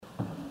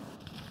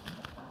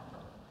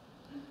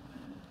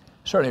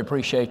Certainly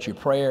appreciate your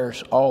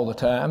prayers all the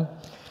time.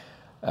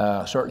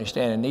 Certainly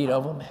stand in need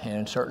of them,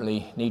 and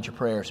certainly need your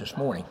prayers this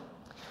morning.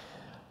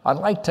 I'd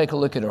like to take a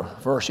look at a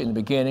verse in the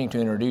beginning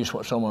to introduce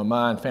what's on my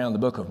mind, found in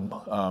the book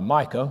of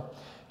Micah,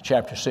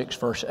 chapter 6,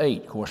 verse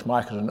 8. Of course,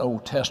 Micah is an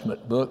Old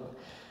Testament book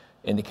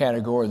in the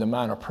category of the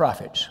minor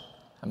prophets.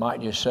 I might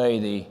just say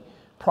the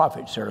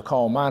prophets that are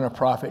called minor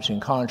prophets in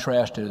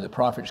contrast to the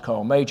prophets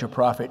called major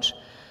prophets.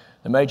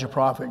 The major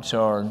prophets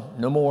are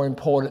no more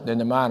important than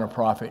the minor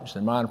prophets.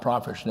 The minor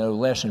prophets are no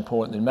less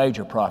important than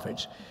major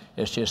prophets.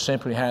 It's just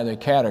simply how they're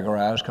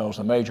categorized, because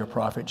the major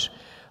prophets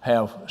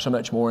have so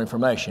much more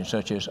information,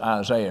 such as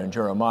Isaiah and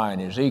Jeremiah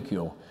and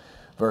Ezekiel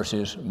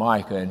versus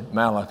Micah and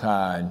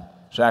Malachi and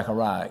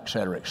Zechariah,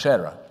 etc.,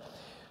 etc.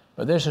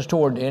 But this is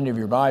toward the end of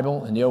your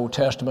Bible in the Old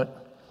Testament,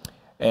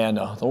 and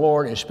the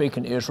Lord is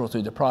speaking to Israel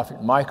through the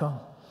prophet Micah.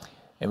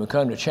 And we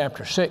come to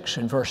chapter 6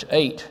 and verse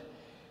 8,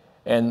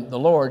 and the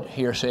Lord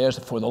here says,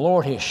 "For the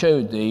Lord has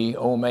showed thee,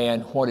 O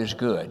man, what is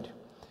good.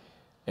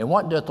 And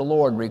what doth the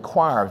Lord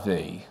require of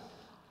thee?"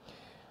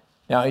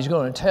 Now he's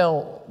going to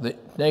tell the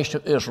nation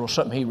of Israel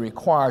something he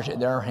requires at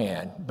their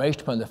hand,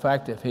 based upon the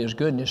fact of his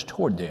goodness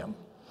toward them.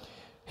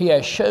 He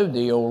has showed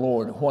thee, O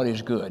Lord, what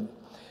is good.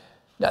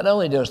 Not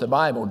only does the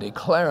Bible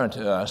declare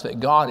unto us that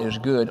God is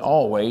good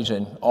always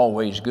and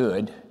always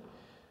good,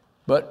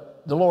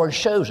 but the Lord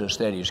shows us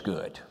that he's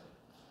good.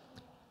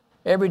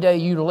 Every day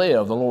you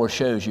live, the Lord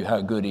shows you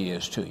how good he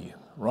is to you,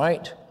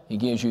 right? He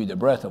gives you the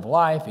breath of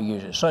life. He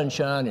gives you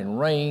sunshine and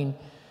rain,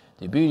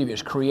 the beauty of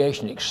his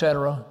creation,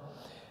 etc.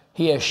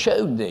 He has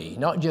showed thee,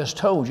 not just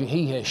told you,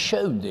 he has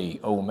showed thee,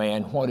 O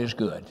man, what is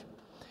good.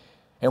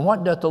 And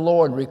what doth the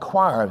Lord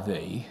require of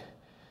thee,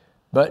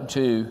 but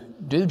to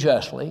do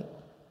justly,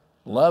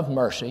 love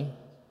mercy,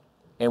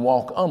 and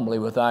walk humbly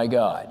with thy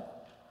God?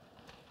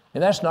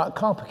 And that's not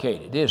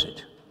complicated, is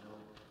it?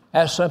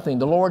 That's something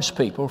the Lord's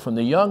people, from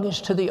the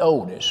youngest to the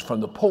oldest,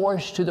 from the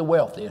poorest to the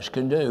wealthiest,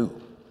 can do.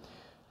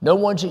 No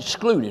one's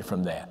excluded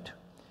from that.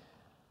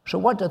 So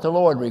what doth the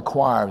Lord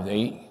require of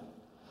thee?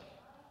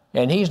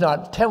 And he's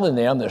not telling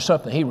them there's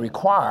something he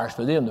requires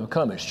for them to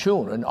become his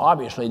children.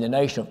 Obviously, the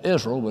nation of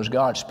Israel was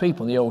God's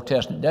people in the Old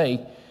Testament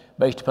day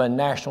based upon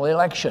national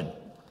election.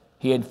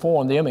 He had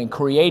formed them and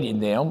created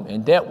them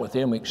and dealt with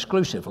them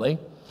exclusively,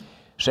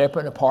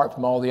 separate and apart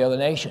from all the other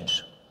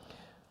nations.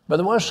 But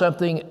there was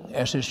something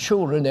as his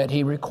children that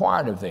he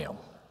required of them.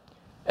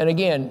 And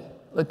again,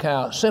 look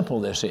how simple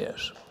this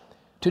is.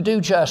 To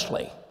do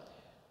justly.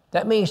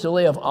 That means to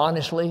live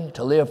honestly,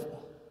 to live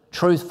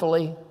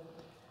truthfully,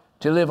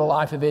 to live a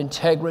life of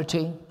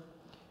integrity.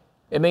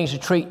 It means to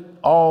treat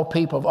all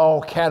people of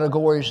all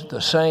categories the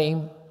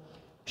same,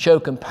 show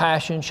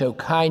compassion, show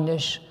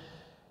kindness.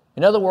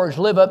 In other words,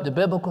 live up to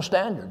biblical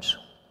standards.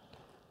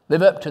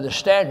 Live up to the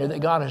standard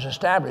that God has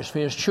established for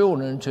his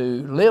children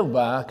to live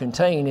by,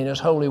 contained in his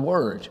holy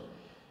word.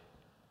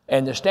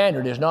 And the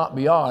standard is not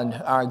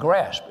beyond our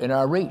grasp and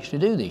our reach to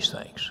do these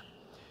things.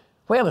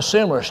 We have a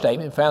similar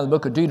statement found in the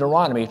book of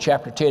Deuteronomy,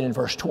 chapter 10 and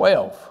verse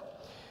 12.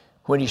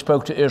 When he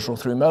spoke to Israel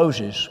through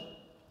Moses,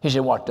 he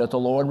said, "What doth the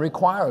Lord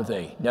require of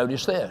thee?"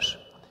 Notice this.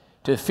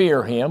 To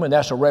fear him, and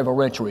that's a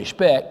reverential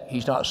respect.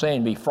 He's not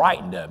saying be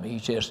frightened of me. He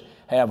says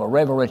have a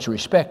reverential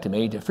respect to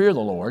me, to fear the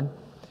Lord,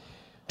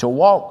 to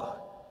walk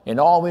in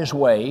all his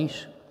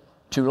ways,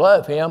 to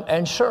love him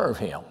and serve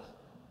him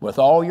with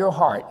all your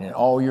heart and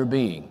all your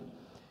being.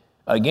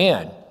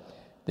 Again,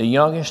 the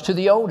youngest to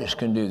the oldest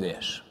can do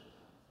this.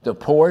 The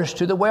poorest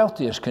to the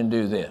wealthiest can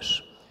do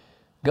this.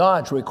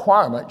 God's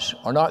requirements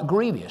are not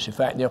grievous. In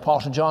fact, the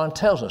Apostle John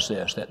tells us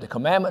this, that the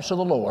commandments of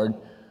the Lord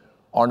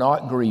are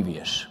not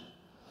grievous.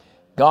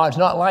 God's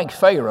not like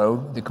Pharaoh.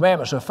 The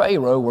commandments of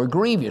Pharaoh were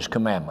grievous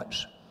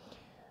commandments.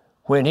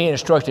 When he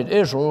instructed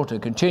Israel to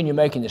continue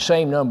making the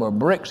same number of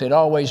bricks they'd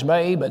always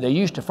made, but they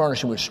used to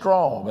furnish them with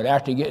straw. But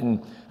after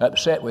getting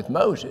upset with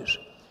Moses,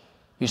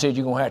 he said,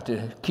 you're going to have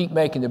to keep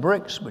making the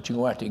bricks, but you're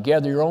going to have to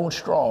gather your own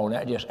straw. And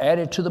that just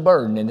added to the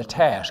burden and the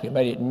task. It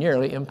made it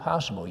nearly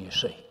impossible, you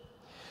see.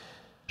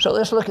 So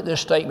let's look at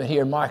this statement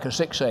here in Micah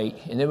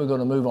 6:8, and then we're going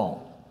to move on.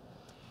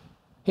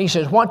 He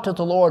says, "What doth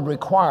the Lord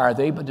require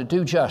thee but to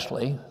do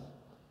justly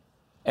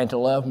and to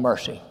love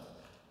mercy?"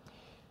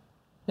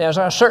 Now, as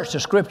I search the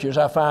scriptures,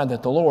 I find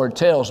that the Lord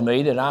tells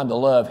me that I'm to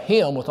love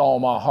him with all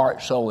my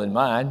heart, soul, and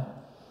mind.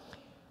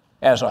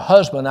 As a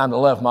husband, I'm to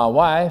love my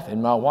wife,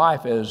 and my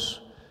wife is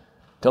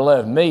to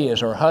love me as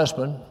her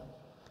husband.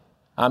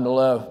 I'm to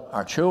love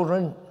our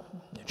children.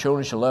 The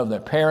children should love their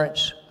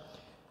parents.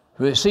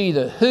 We see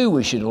the who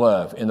we should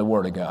love in the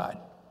Word of God.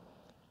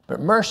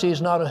 But mercy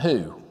is not a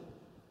who.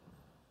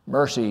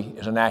 Mercy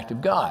is an act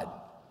of God.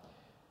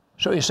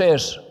 So he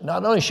says,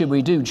 not only should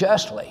we do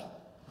justly,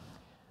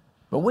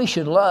 but we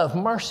should love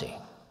mercy.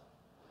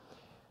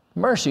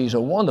 Mercy is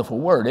a wonderful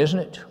word, isn't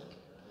it?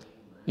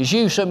 It's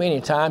used so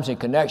many times in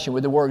connection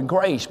with the word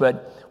grace,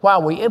 but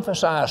while we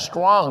emphasize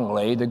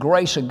strongly the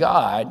grace of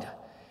God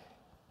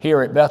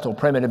here at Bethel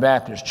Primitive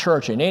Baptist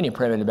Church, and any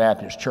Primitive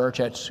Baptist church,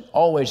 that's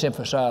always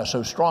emphasized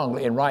so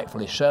strongly, and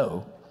rightfully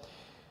so,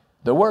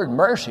 The word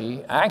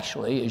mercy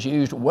actually is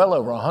used well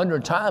over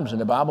 100 times in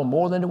the Bible,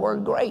 more than the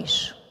word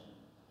grace.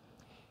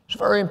 It's a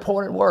very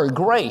important word.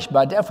 Grace,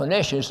 by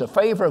definition, is the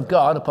favor of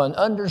God upon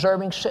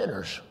undeserving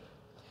sinners.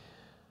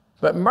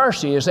 But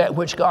mercy is that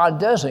which God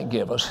doesn't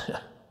give us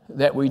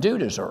that we do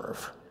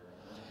deserve.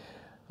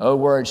 In other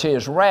words,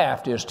 His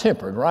wrath is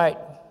tempered, right?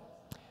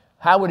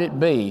 How would it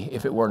be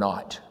if it were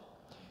not?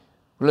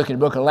 We look in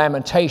the book of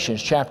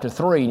Lamentations, chapter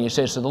 3, and he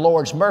says, to the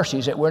Lord's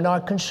mercies that we're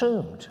not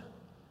consumed.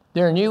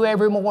 They're new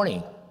every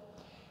morning.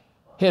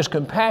 His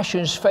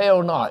compassions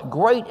fail not.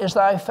 Great is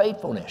thy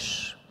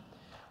faithfulness.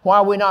 Why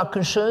are we not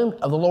consumed?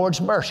 Of the Lord's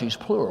mercies,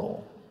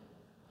 plural.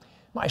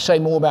 Might say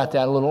more about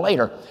that a little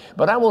later,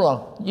 but I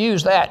want to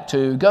use that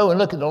to go and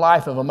look at the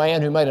life of a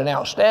man who made an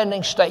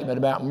outstanding statement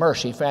about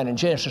mercy found in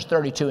Genesis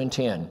 32 and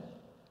 10.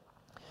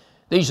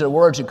 These are the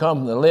words that come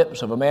from the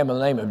lips of a man by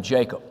the name of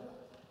Jacob.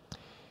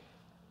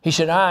 He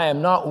said, I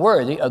am not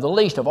worthy of the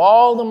least of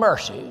all the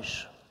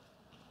mercies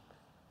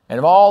and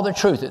of all the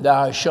truth that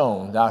thou hast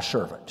shown thy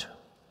servant.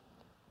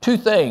 Two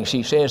things,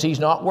 he says, he's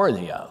not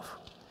worthy of.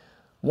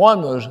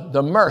 One was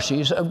the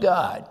mercies of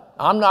God.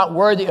 I'm not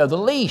worthy of the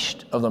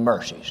least of the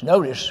mercies.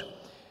 Notice,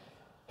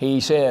 he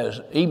says,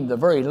 even the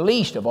very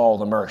least of all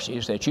the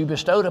mercies that you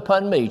bestowed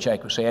upon me,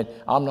 Jacob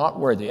said, I'm not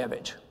worthy of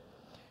it.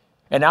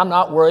 And I'm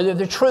not worthy of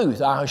the truth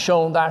thou hast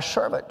shown thy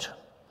servant.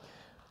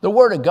 The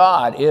Word of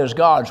God is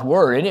God's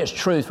Word, and it's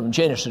truth from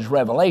Genesis to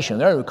Revelation.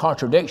 There are no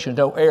contradictions,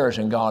 no errors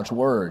in God's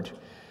Word.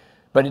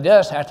 But it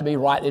does have to be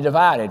rightly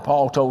divided.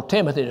 Paul told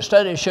Timothy to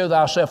study to show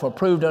thyself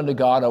approved unto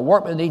God, a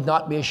workman need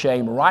not be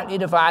ashamed, rightly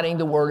dividing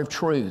the word of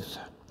truth.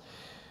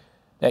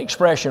 The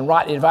expression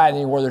rightly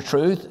dividing the word of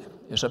truth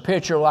is a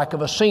picture like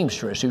of a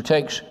seamstress who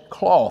takes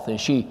cloth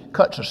and she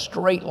cuts a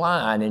straight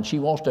line and she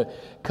wants to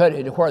cut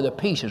it to where the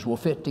pieces will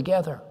fit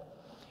together.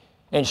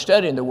 In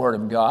studying the Word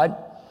of God,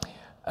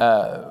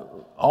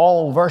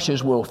 all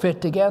verses will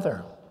fit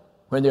together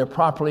when they're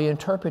properly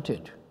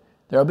interpreted.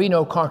 There will be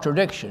no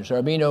contradictions. There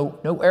will be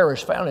no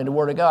errors found in the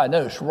Word of God.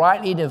 Notice,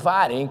 rightly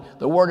dividing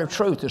the Word of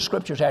truth. The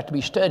Scriptures have to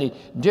be studied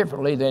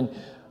differently than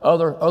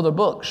other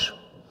books.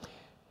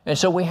 And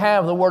so we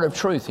have the Word of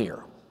truth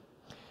here.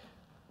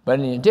 But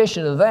in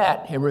addition to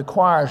that, it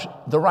requires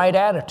the right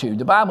attitude.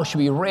 The Bible should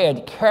be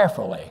read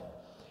carefully,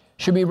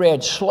 should be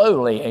read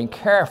slowly and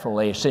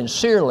carefully,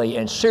 sincerely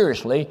and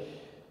seriously,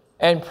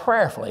 and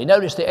prayerfully.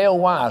 Notice the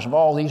LYs of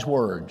all these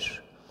words.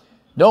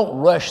 Don't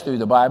rush through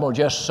the Bible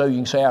just so you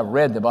can say, I've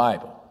read the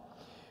Bible.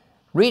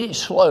 Read it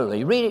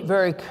slowly. Read it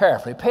very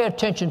carefully. Pay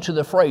attention to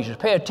the phrases.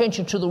 Pay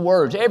attention to the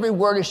words. Every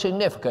word is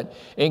significant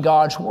in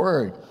God's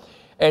Word.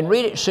 And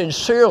read it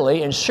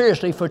sincerely and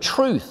seriously for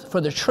truth,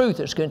 for the truth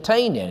that's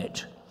contained in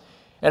it.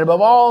 And above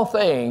all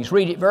things,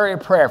 read it very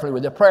prayerfully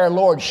with the prayer,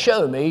 Lord,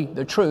 show me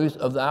the truth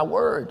of thy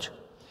words.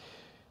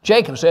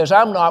 Jacob says,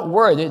 I'm not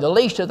worthy the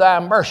least of thy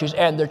mercies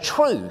and the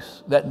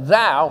truth that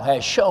thou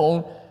hast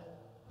shown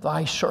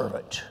thy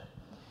servant.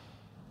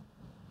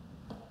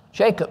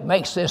 Jacob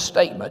makes this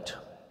statement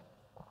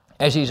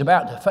as he's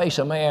about to face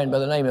a man by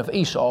the name of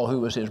Esau, who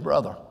was his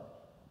brother.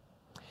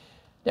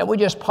 Now, we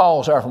just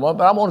pause there for a moment,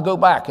 but I want to go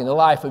back in the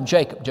life of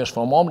Jacob just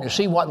for a moment to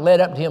see what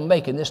led up to him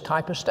making this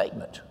type of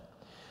statement.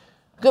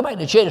 Go back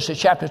to Genesis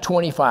chapter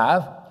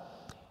 25,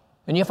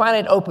 and you find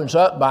it opens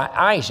up by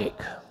Isaac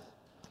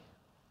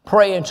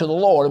praying to the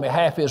Lord on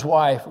behalf of his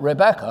wife,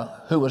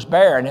 Rebekah, who was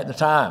barren at the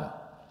time.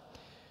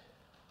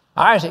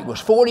 Isaac was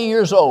 40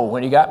 years old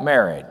when he got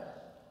married,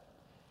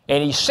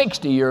 and he's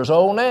 60 years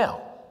old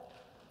now,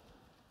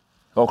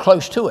 or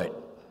close to it.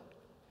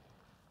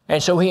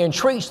 And so he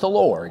entreats the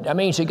Lord. That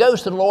means he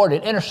goes to the Lord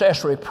in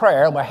intercessory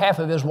prayer on behalf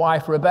of his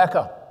wife,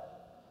 Rebekah.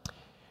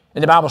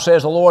 And the Bible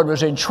says the Lord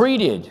was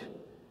entreated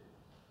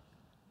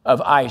of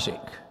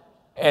Isaac.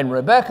 And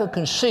Rebekah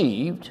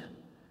conceived,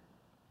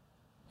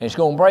 and it's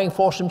going to bring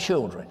forth some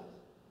children.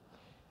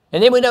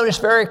 And then we notice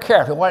very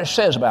carefully what it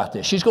says about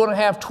this. She's going to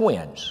have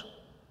twins.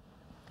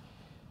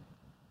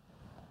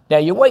 Now,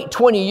 you wait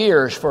 20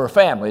 years for a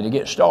family to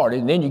get started,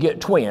 and then you get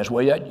twins.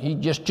 Well, he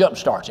just jump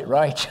starts it,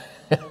 right?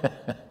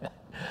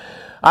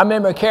 I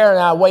remember Karen and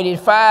I waited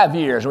 5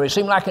 years, and it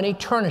seemed like an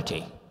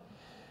eternity,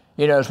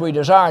 as we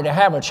desired to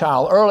have a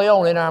child early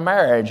on in our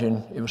marriage.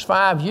 And it was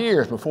 5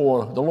 years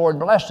before the Lord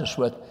blessed us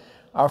with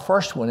our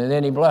first one, and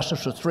then he blessed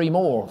us with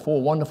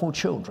 4 wonderful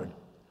children.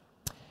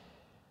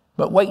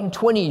 But waiting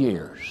 20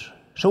 years.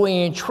 So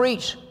he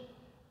entreats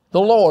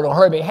the Lord on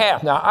her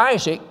behalf. Now,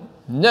 Isaac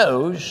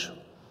knows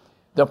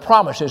the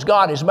promises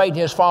God has made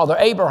to his father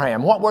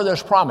Abraham. What were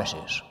those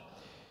promises?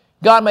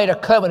 God made a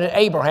covenant with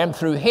Abraham.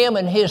 Through him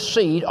and his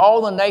seed,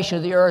 all the nations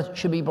of the earth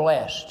should be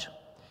blessed.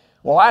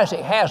 Well, Isaac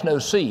has no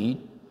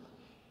seed.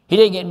 He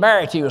didn't get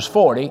married till he was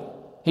 40.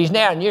 He's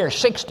now near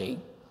 60.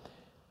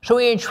 So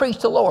he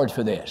entreats the Lord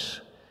for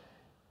this.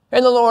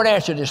 And the Lord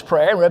answered his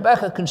prayer, and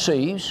Rebekah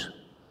conceives.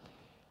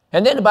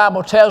 And then the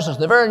Bible tells us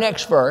in the very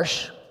next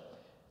verse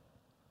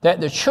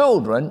that the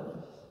children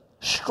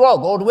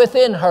struggled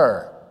within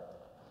her.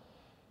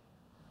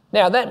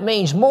 Now, that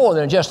means more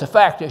than just the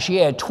fact that she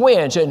had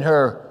twins in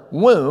her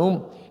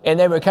womb. and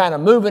they were kind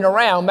of moving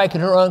around,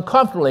 making her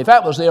uncomfortable. If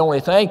that was the only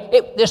thing,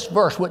 this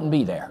verse wouldn't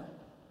be there.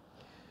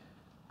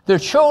 The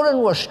children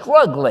were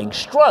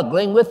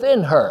struggling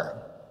within her.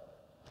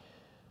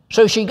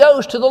 So she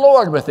goes to the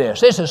Lord with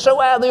this. This is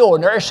so out of the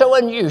ordinary, so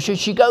unusual.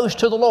 She goes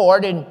to the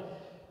Lord and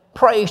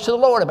prays to the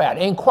Lord about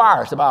it.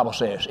 Inquires, the Bible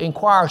says.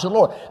 Inquires the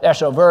Lord.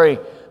 That's a very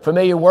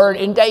familiar word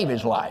in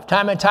David's life.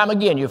 Time and time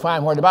again you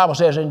find where the Bible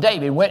says, and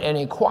David went and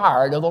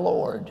inquired of the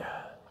Lord.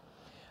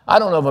 I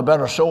don't know of a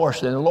better source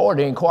than the Lord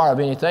to inquire of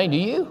anything. Do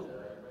you?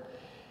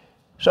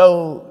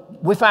 So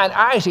we find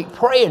Isaac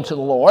praying to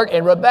the Lord,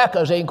 and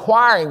Rebekah's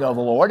inquiring of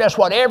the Lord. That's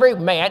what every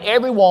man,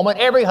 every woman,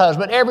 every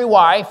husband, every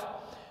wife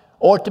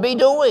ought to be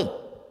doing.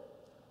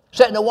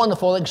 Setting a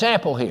wonderful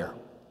example here.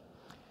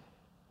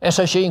 And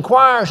so she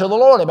inquires of the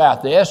Lord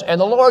about this, and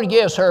the Lord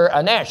gives her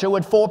an answer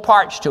with 4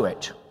 parts to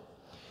it.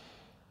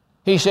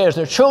 He says,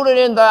 the children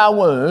in thy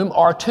womb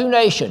are 2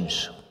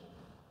 nations,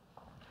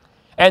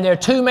 and they're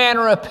 2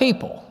 manner of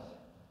people.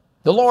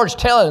 The Lord's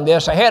telling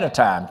this ahead of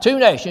time. 2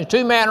 nations,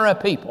 2 manner of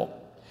people.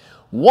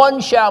 One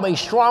shall be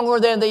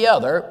stronger than the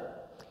other,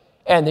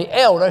 and the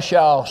elder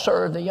shall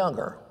serve the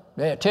younger.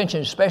 Pay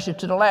attention especially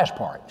to the last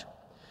part.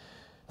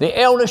 The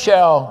elder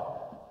shall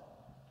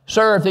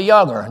serve the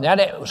younger. Now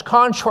that was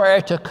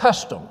contrary to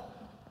custom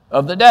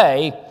of the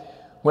day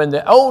when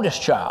the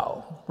oldest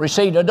child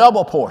received a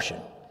double portion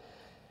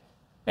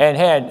and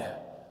had,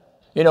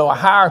 a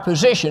higher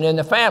position in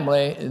the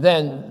family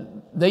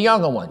than the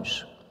younger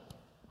ones.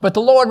 But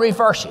the Lord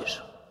reverses.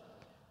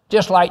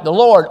 Just like the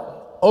Lord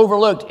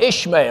overlooked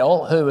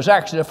Ishmael, who was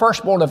actually the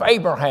firstborn of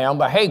Abraham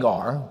by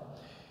Hagar,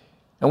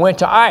 and went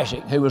to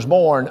Isaac, who was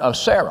born of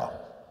Sarah.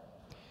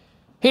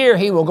 Here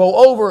he will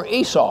go over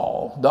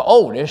Esau, the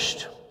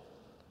oldest,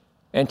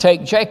 and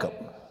take Jacob.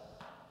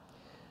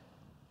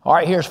 All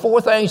right, here's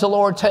 4 things the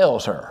Lord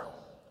tells her.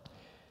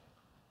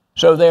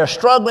 So they're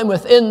struggling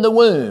within the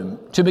womb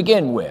to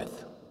begin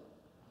with.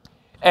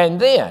 And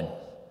then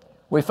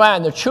we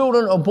find the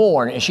children are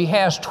born, and she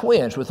has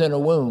twins within her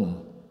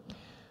womb.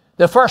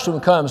 The first one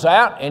comes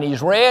out, and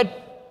he's red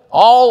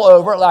all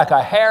over like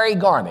a hairy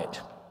garment.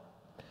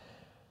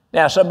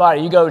 Now,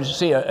 you go to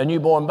see a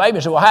newborn baby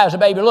and say, well, how does the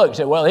baby look? You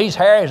say, well, he's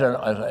hairy as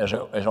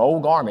an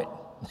old garment.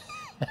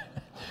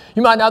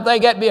 You might not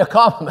think that'd be a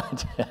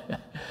compliment.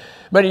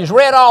 But he's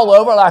red all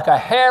over like a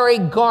hairy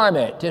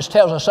garment. This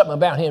tells us something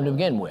about him to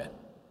begin with.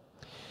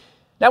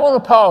 Now, I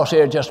want to pause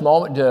here just a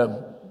moment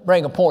to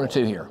bring a point or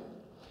two here.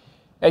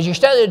 As you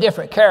study the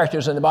different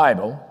characters in the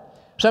Bible,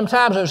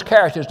 sometimes those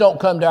characters don't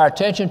come to our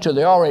attention until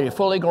they're already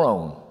fully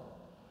grown.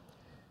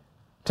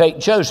 Take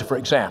Joseph, for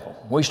example.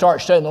 We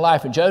start studying the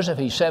life of Joseph,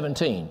 he's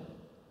 17.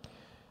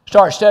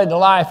 Start studying the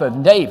life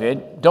of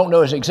David, don't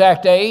know his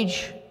exact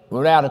age.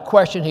 Without a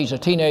question, he's a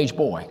teenage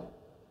boy.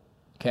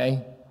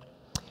 Okay?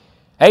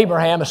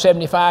 Abraham is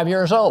 75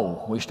 years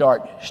old. We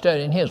start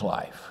studying his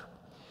life.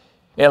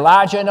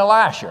 Elijah and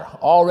Elisha,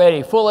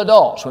 already full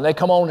adults when they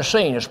come on the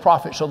scene as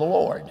prophets of the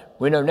Lord.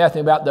 We know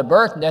nothing about their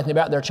birth, nothing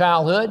about their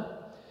childhood.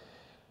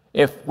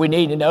 If we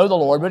need to know, the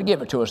Lord would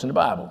give it to us in the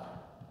Bible.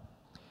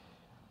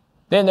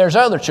 Then there's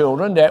other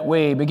children that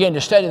we begin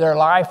to study their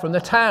life from the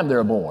time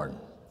they're born,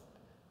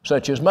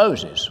 such as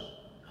Moses,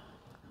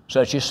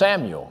 such as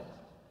Samuel,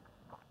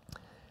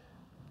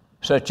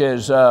 such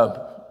as,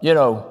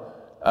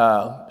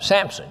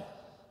 Samson.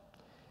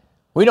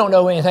 We don't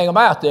know anything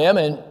about them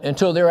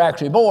until they're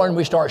actually born.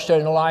 We start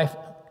studying their life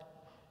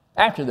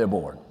after they're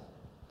born.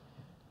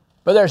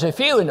 But there's a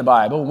few in the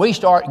Bible we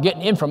start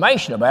getting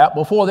information about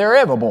before they're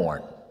ever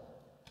born.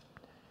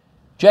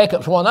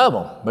 Jacob's one of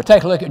them. But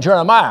take a look at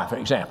Jeremiah, for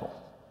example.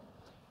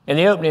 In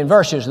the opening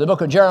verses of the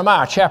book of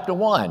Jeremiah, chapter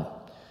 1,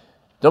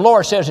 the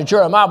Lord says to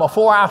Jeremiah,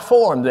 before I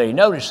formed thee,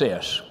 notice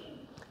this,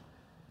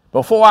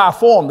 before I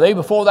formed thee,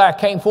 before thou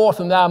came forth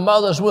from thy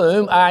mother's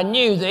womb, I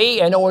knew thee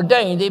and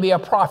ordained thee to be a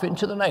prophet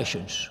unto the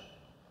nations.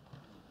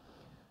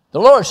 The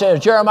Lord says,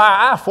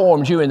 Jeremiah, I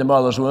formed you in the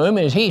mother's womb.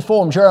 And as he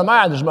formed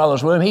Jeremiah in his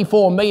mother's womb, he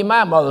formed me in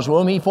my mother's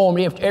womb. He formed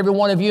every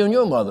one of you in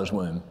your mother's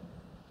womb.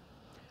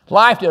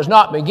 Life does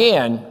not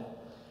begin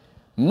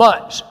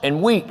months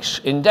and weeks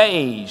and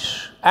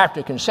days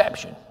after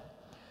conception.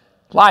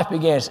 Life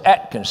begins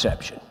at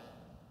conception.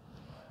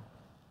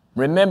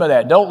 Remember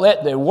that. Don't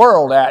let the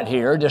world out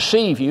here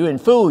deceive you and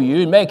fool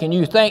you, making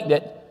you think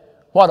that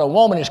what a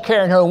woman is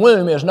carrying in her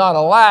womb is not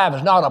alive,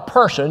 is not a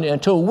person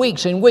until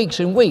weeks and weeks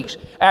and weeks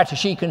after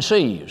she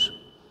conceives.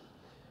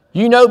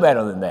 You know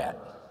better than that.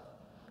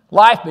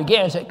 Life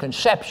begins at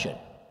conception.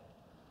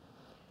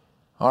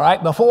 All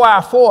right, before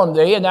I formed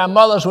thee in thy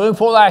mother's womb,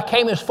 before thou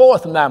camest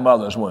forth from thy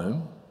mother's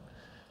womb,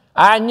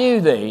 I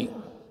knew thee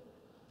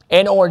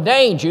and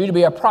ordained you to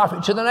be a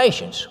prophet to the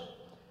nations.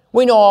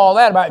 We know all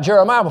that about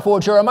Jeremiah before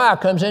Jeremiah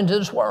comes into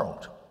this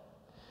world.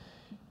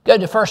 Go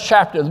to the first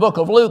chapter of the book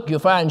of Luke, you'll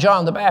find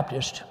John the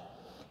Baptist.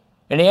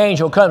 And the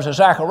angel comes to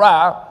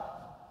Zechariah,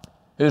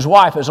 whose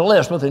wife is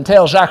Elizabeth, and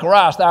tells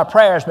Zacharias, thy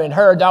prayer has been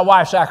heard, thy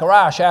wife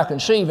Zechariah shall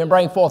conceive and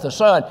bring forth a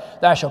son,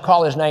 thou shalt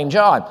call his name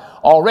John.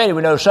 Already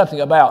we know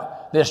something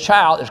about this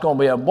child. It's going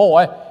to be a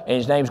boy, and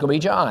his name's going to be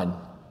John.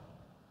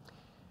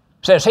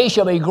 says, he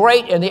shall be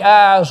great in the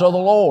eyes of the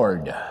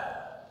Lord.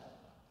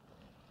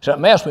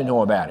 Something else we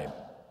know about him.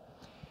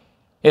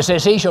 It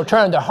says, he shall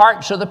turn the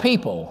hearts of the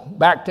people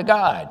back to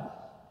God.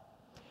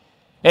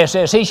 And it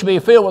says, he shall be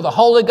filled with the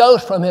Holy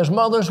Ghost from his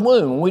mother's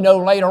womb. We know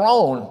later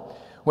on,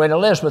 when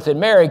Elizabeth and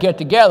Mary get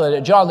together,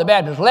 that John the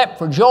Baptist leapt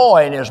for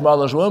joy in his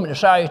mother's womb at the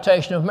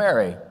salutation of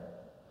Mary.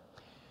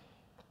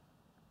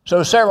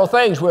 So several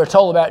things we're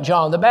told about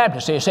John the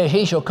Baptist. It says,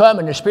 he shall come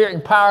in the spirit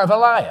and power of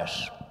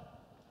Elias.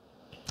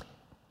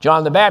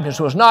 John the Baptist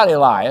was not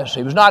Elias.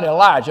 He was not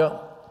Elijah,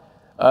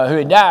 who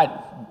had died,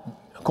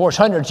 of course,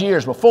 hundreds of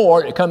years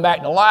before to come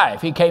back to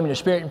life. He came in the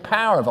spirit and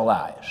power of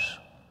Elias.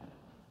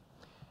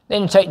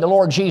 Then you take the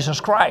Lord Jesus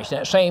Christ. In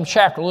that same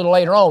chapter, a little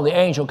later on, the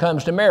angel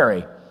comes to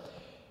Mary.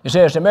 It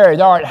says to Mary,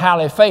 thou art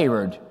highly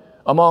favored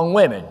among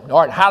women. Thou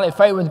art highly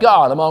favored with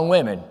God among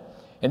women.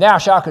 And thou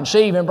shalt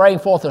conceive and bring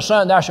forth a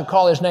son. Thou shalt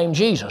call his name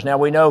Jesus. Now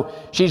we know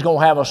she's going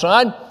to have a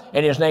son,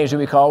 and his name is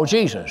going to be called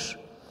Jesus.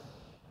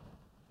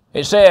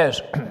 It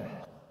says,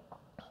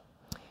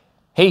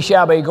 he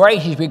shall be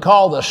great. He shall be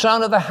called the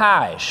Son of the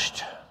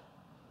Highest.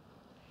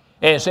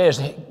 And it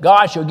says,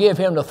 God shall give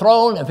him the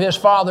throne of his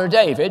father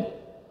David. It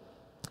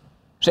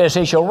says,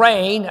 he shall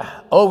reign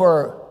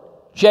over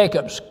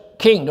Jacob's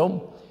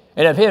kingdom,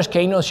 and of his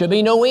kingdom shall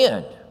be no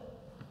end.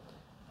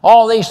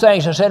 All these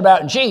things are said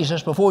about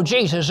Jesus before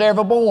Jesus is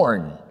ever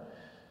born.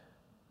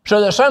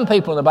 So there's some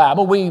people in the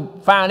Bible we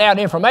find out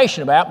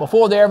information about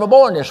before they're ever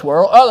born in this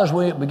world. Others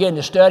we begin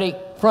to study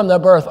from their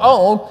birth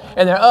on,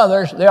 and there are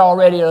others, they're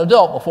already an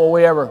adult before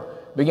we ever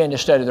begin to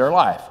study their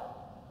life.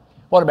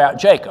 What about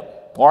Jacob?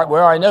 All right, we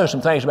already know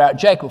some things about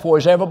Jacob before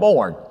he's ever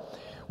born.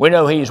 We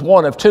know he's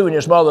one of two in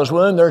his mother's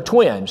womb. They're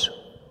twins.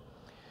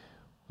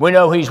 We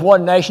know he's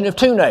one nation of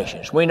two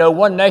nations. We know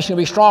one nation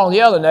will be strong than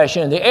the other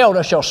nation, and the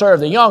elder shall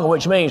serve the younger,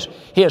 which means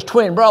his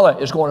twin brother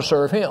is going to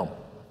serve him.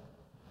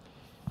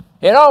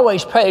 It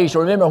always pays to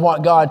remember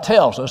what God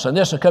tells us, and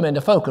this will come into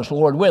focus,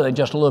 Lord willing,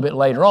 just a little bit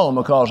later on,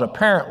 because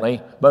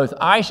apparently both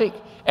Isaac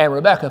and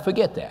Rebekah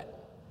forget that.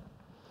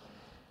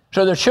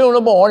 So the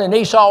children are born, and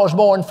Esau was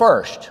born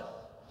first.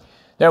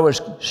 There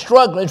was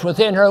strugglings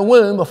within her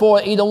womb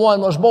before either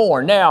one was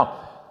born.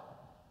 Now,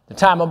 the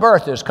time of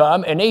birth has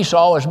come, and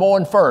Esau was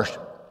born first.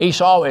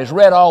 Esau is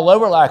red all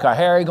over like a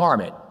hairy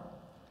garment.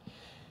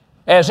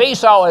 As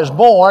Esau is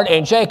born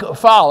and Jacob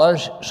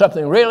follows,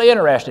 something really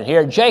interesting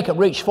here. Jacob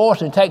reaches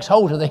forth and takes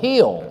hold of the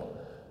heel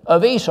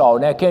of Esau.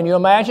 Now, can you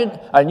imagine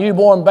a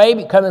newborn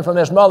baby coming from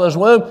his mother's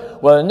womb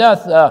with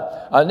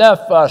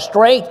enough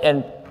strength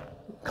and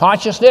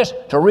consciousness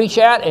to reach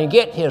out and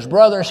get his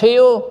brother's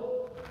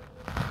heel?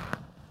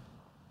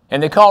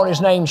 And they called his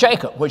name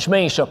Jacob, which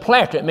means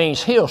supplanter. It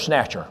means heel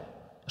snatcher.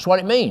 That's what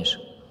it means.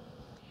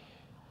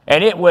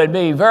 And it would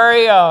be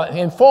very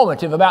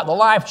informative about the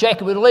life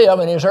Jacob would live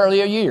in his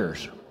earlier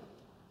years.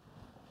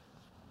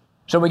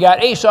 So we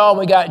got Esau and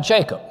we got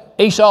Jacob.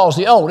 Esau is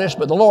the oldest,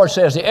 but the Lord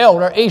says the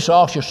elder,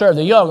 Esau, shall serve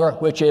the younger,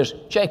 which is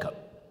Jacob.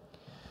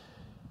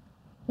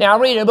 Now,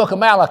 I read in the book of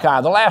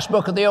Malachi, the last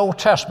book of the Old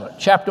Testament,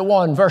 chapter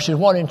 1, verses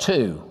 1 and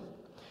 2,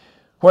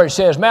 where it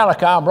says,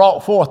 Malachi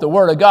brought forth the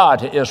word of God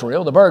to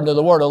Israel. The burden of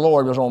the word of the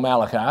Lord was on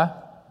Malachi.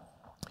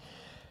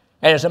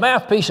 And as a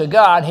mouthpiece of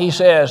God, he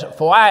says,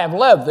 for I have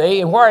loved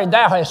thee, and wherein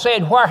thou hast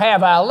said, where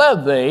have I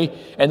loved thee?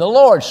 And the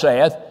Lord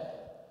saith,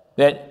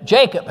 that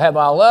Jacob have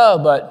I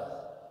loved,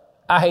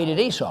 but I hated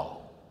Esau.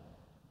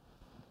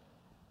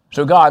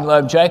 So God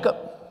loved Jacob,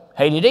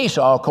 hated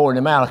Esau, according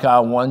to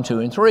Malachi 1, 2,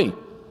 and 3.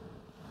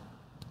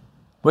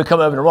 We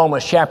come over to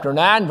Romans chapter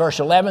 9, verse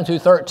 11 through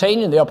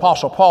 13, and the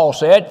Apostle Paul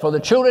said, for the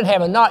children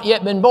having not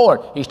yet been born.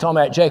 He's talking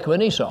about Jacob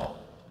and Esau.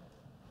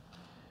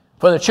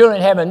 For the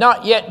children having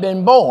not yet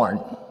been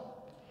born,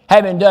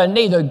 having done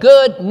neither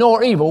good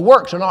nor evil.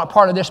 Works are not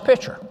part of this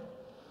picture.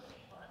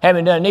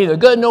 Having done neither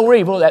good nor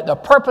evil, that the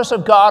purpose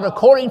of God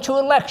according to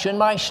election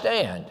might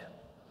stand.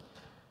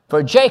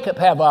 For Jacob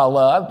have I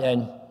loved,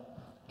 and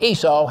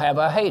Esau have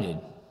I hated.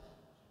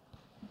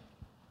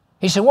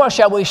 He said, what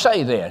shall we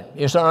say then?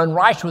 Is there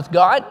unrighteous with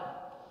God?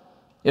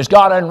 Is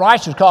God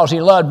unrighteous because he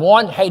loved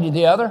one, hated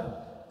the other?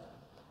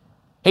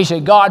 He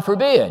said, God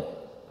forbid.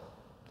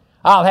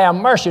 I'll have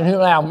mercy on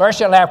whom I have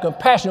mercy. I'll have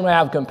compassion on whom I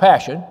have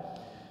compassion.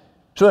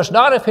 So it's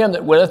not of him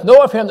that willeth,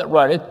 nor of him that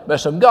runneth, but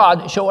it's of God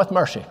that showeth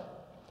mercy.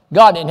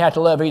 God didn't have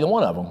to love either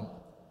one of them.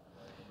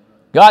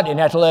 God didn't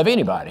have to love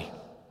anybody.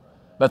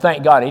 But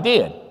thank God he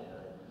did.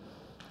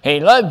 And he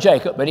loved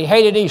Jacob, but he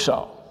hated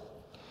Esau.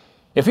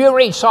 If you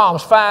read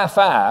Psalms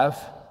 5:5,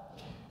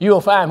 you will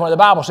find where the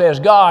Bible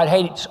says God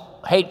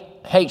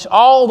hates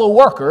all the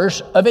workers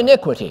of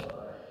iniquity.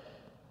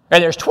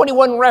 And there's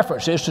 21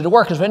 references to the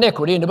workers of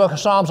iniquity in the book of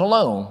Psalms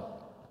alone.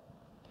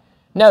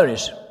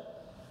 Notice,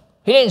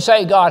 he didn't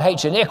say God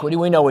hates iniquity.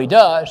 We know he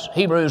does.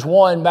 Hebrews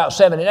 1, about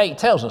 7 and 8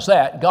 tells us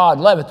that. God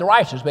loveth the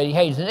righteous, but he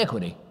hates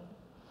iniquity.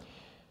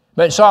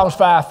 But in Psalms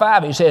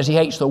 5:5, he says he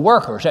hates the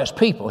workers. That's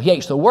people. He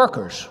hates the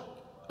workers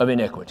of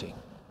iniquity.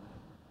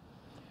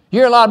 You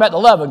hear a lot about the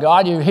love of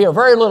God. You hear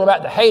very little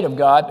about the hate of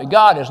God. But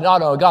God is not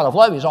a God of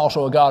love. He's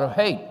also a God of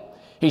hate.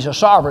 He's a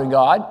sovereign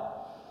God.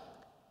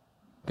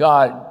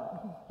 God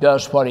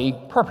does what he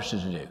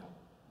purposes to do.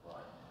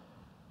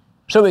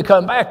 So we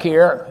come back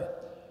here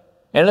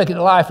and look at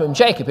the life of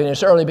Jacob in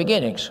its early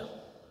beginnings.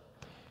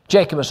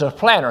 Jacob is a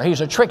planner.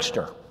 He's a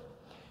trickster.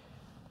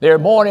 They're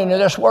born into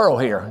this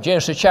world here,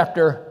 Genesis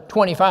chapter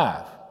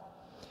 25.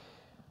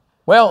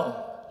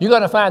 Well, you're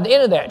going to find the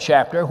end of that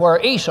chapter where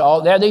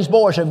Esau, now these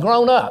boys have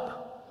grown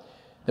up.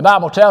 The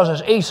Bible tells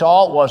us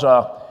Esau was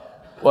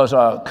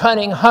a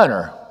cunning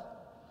hunter.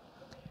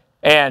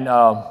 And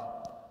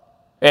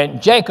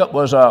Jacob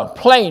was a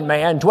plain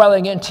man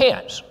dwelling in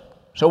tents.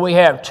 So we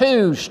have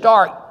two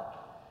stark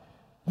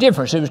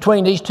differences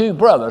between these two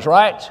brothers,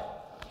 right?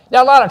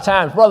 Now, a lot of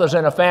times, brothers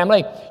in a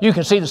family, you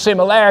can see the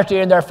similarity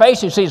in their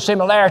faces, you see the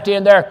similarity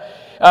in their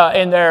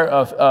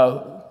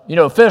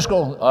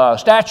physical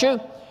stature.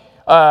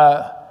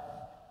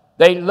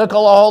 They look a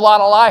whole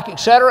lot alike,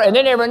 etc. And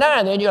then every now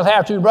and then you'll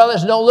have two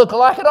brothers that don't look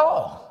alike at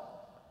all.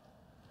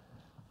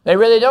 They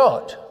really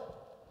don't.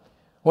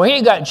 Well, here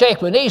you got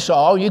Jacob and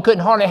Esau. You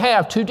couldn't hardly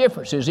have two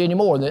differences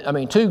anymore.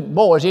 Two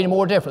boys any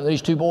more different than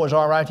these two boys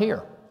are right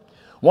here.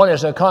 One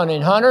is a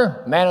cunning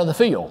hunter, man of the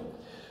field.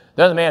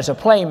 The other man is a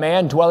plain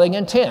man dwelling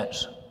in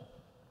tents.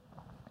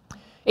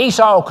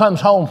 Esau comes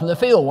home from the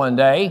field one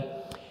day,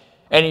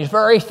 and he's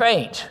very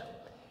faint.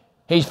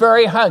 He's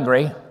very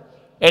hungry,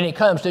 and he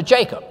comes to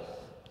Jacob.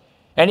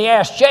 And he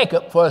asks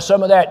Jacob for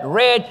some of that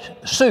red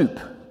soup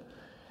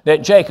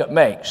that Jacob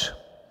makes.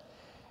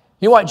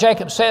 You know what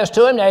Jacob says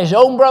to him? Now, he's his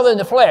own brother in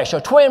the flesh, a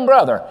twin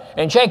brother.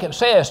 And Jacob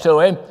says to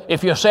him,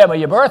 if you'll sell me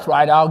your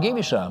birthright, I'll give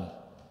you some.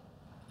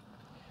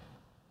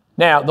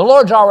 Now, the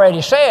Lord's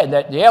already said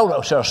that the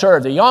elder shall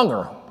serve the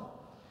younger.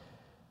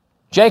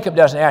 Jacob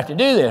doesn't have to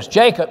do this.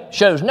 Jacob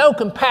shows no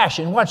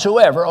compassion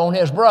whatsoever on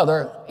his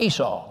brother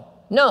Esau.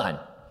 None.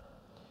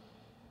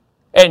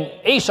 And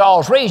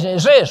Esau's reason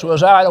is this,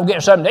 was I don't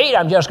get something to eat,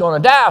 I'm just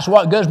going to die, so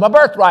what good is my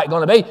birthright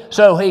going to be?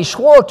 So he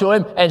swore to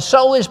him and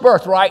sold his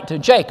birthright to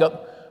Jacob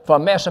for a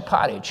mess of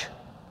pottage.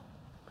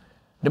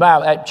 The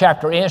Bible, that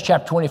chapter ends,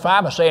 chapter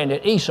 25, by saying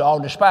that Esau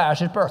despised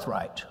his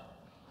birthright.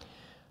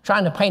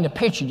 Trying to paint a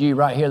picture to you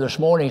right here this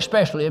morning,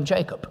 especially of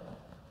Jacob.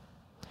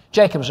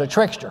 Jacob was a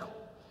trickster.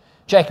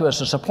 Jacob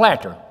was a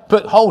supplanter.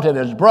 Put hold of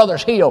his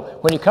brother's heel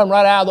when he come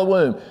right out of the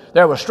womb.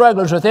 There were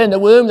strugglers within the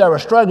womb. There were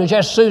strugglers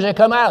just as soon as they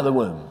come out of the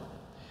womb.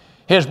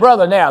 His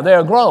brother now,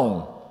 they're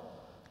grown.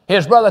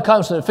 His brother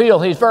comes to the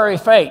field. He's very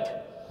faint.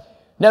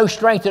 No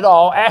strength at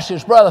all. Asks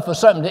his brother for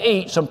something to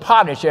eat, some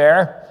pottage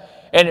there.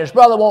 And his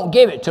brother won't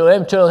give it to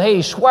him until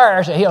he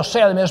swears that he'll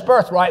sell him his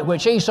birthright,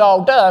 which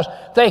Esau does,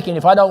 thinking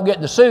if I don't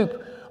get the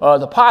soup or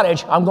the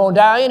pottage, I'm going to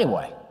die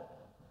anyway.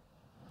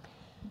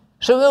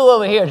 So go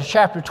over here to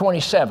chapter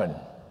 27.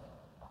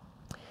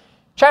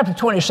 Chapter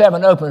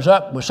 27 opens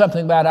up with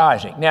something about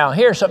Isaac. Now,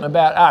 here's something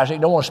about Isaac.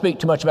 Don't want to speak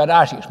too much about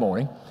Isaac this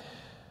morning.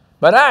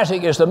 But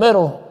Isaac is the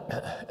middle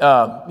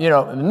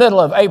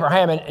of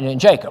Abraham and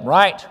Jacob,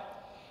 right?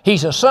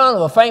 He's the son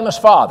of a famous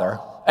father,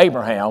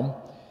 Abraham,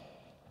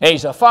 and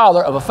he's the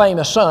father of a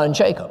famous son,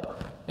 Jacob.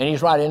 And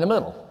he's right in the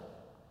middle.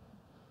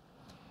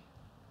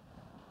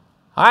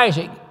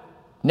 Isaac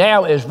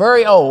now is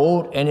very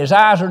old, and his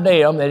eyes are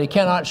dim that he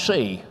cannot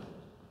see.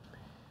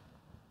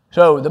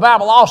 So the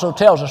Bible also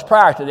tells us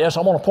prior to this,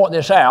 I want to point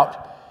this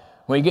out,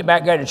 when you get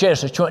back there to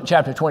Genesis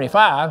chapter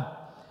 25,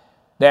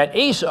 that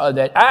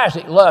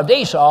Isaac loved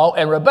Esau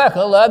and Rebekah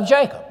loved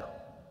Jacob.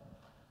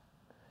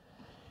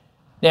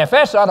 Now, if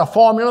that's not a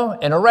formula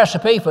and a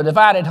recipe for a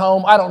divided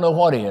home, I don't know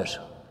what is.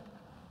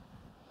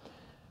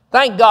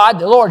 Thank God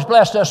the Lord's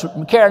blessed us,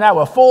 Karen and I,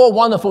 with 4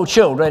 wonderful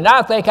children. And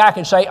I think I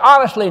can say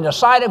honestly in the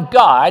sight of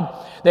God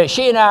that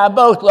she and I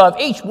both love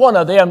each one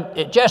of them,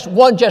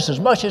 one just as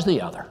much as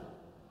the other.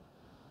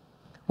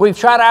 We've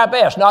tried our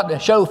best not to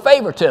show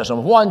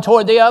favoritism one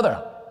toward the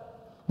other.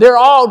 They're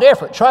all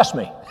different, trust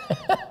me.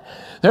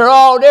 They're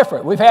all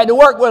different. We've had to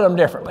work with them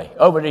differently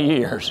over the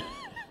years.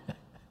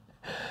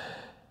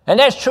 And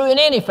that's true in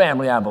any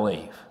family, I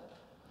believe.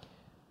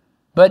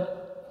 But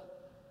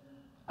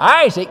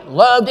Isaac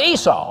loved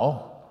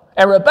Esau,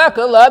 and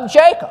Rebekah loved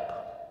Jacob.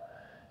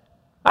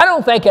 I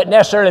don't think that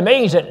necessarily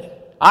means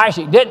that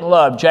Isaac didn't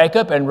love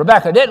Jacob and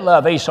Rebekah didn't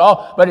love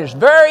Esau, but it's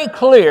very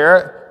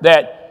clear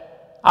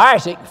that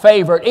Isaac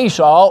favored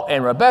Esau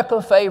and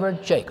Rebekah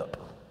favored Jacob.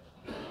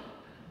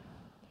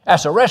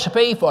 That's a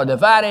recipe for a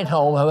divided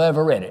home, have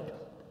ever read it.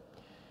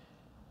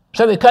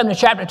 So we come to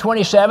chapter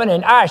 27,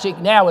 and Isaac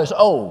now is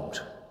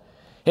old.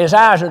 His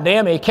eyes are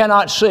dim, he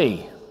cannot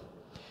see.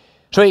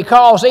 So he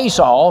calls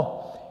Esau,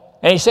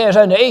 and he says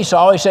unto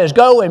Esau, he says,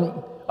 go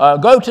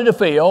to the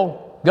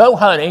field, go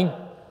hunting,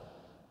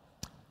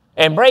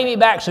 and bring me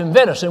back some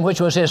venison, which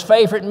was his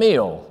favorite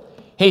meal.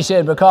 He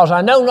said, because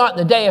I know not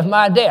the day of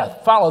my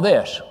death. Follow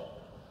this.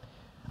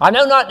 I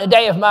know not the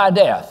day of my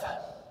death.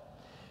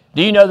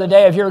 Do you know the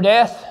day of your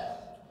death?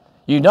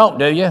 You don't,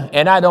 do you?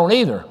 And I don't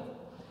either.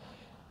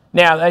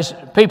 Now,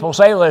 people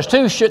say, well, there's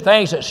two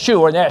things that's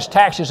sure, and that's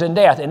taxes and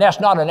death, and that's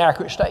not an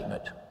accurate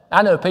statement.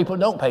 I know people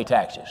that don't pay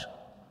taxes.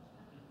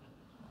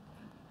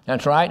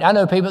 That's right. I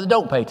know people that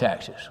don't pay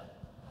taxes.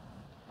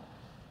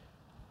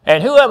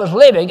 And whoever's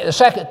living at the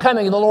second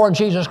coming of the Lord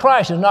Jesus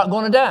Christ is not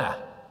going to die.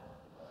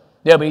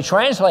 They'll be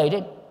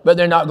translated, but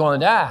they're not going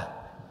to die.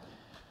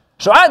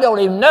 So I don't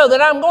even know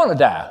that I'm going to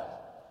die.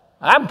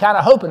 I'm kind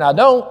of hoping I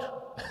don't.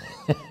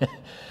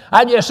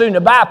 I just soon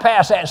to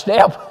bypass that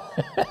step.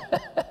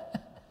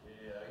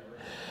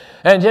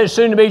 And just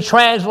soon to be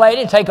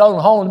translated, take on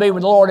home to be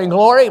with the Lord in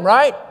glory,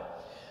 right?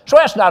 So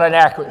that's not an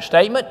accurate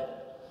statement.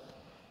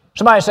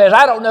 Somebody says,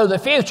 I don't know the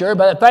future,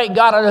 but thank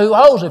God I know who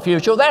holds the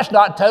future. That's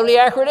not totally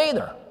accurate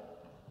either.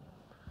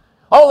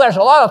 Oh, there's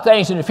a lot of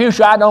things in the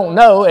future I don't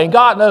know, and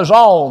God knows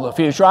all the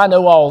future. I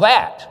know all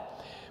that.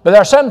 But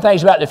there are some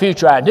things about the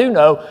future I do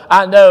know.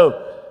 I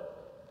know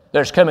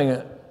there's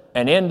coming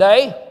an end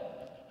day.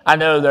 I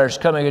know there's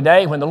coming a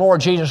day when the Lord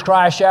Jesus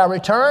Christ shall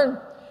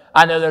return.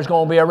 I know there's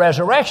going to be a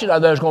resurrection. I know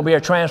there's going to be a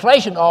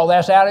translation. All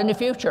that's out in the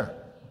future.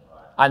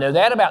 I know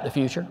that about the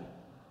future.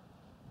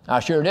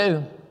 I sure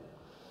do.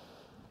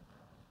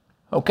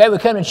 Okay, we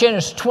come to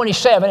Genesis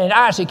 27, and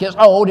Isaac is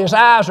old. His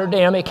eyes are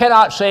dim. He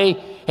cannot see.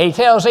 He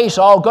tells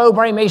Esau, go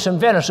bring me some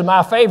venison,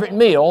 my favorite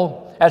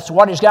meal. That's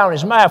what he's got on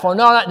his mind for.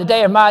 No, not in the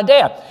day of my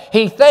death.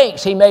 He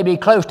thinks he may be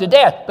close to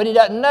death, but he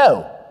doesn't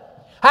know.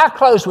 How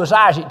close was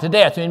Isaac to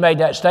death when he made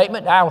that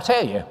statement? I will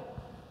tell you.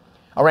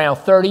 Around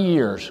 30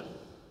 years.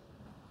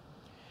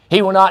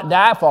 He will not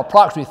die for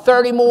approximately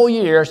 30 more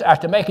years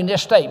after making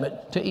this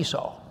statement to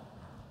Esau.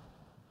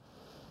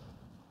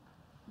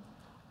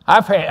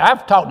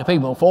 I've talked to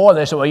people before.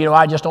 They say, well,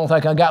 I just don't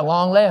think I've got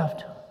long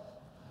left.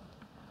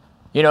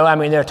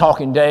 They're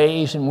talking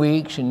days and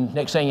weeks, and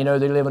next thing you know,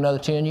 they live another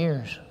 10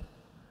 years.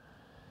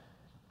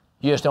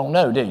 You just don't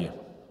know, do you?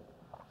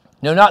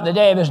 No, not the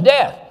day of his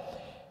death.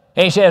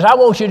 And he says, I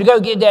want you to go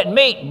get that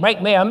meat,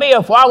 make me a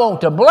meal, for I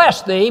want to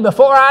bless thee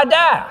before I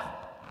die.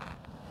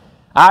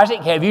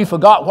 Isaac, have you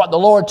forgot what the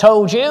Lord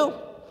told you?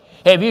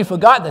 Have you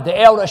forgot that the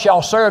elder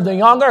shall serve the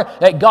younger?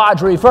 That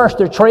God's reversed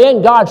the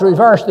trend? God's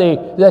reversed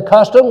the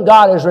custom?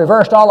 God has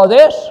reversed all of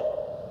this?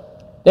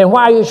 Then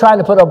why are you trying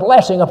to put a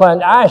blessing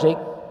upon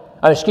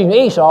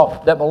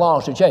Esau that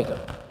belongs to Jacob?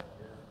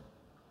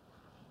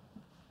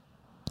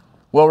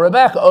 Well,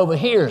 Rebekah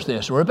overhears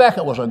this.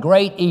 Rebekah was a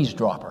great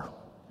eavesdropper.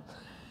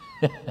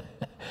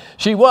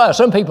 She was.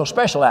 Some people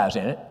specialize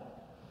in it.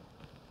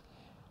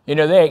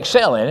 They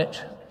excel in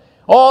it.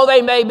 Oh,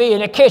 they may be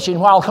in the kitchen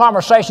while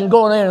conversation is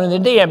going on in the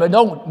den,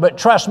 but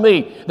trust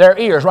me, their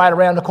ear's right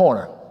around the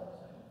corner.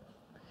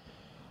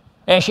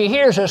 And she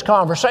hears this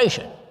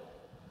conversation.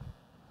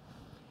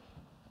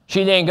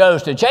 She then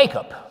goes to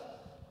Jacob.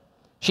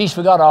 She's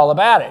forgot all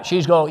about it.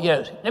 She's going,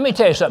 yes. Let me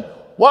tell you something.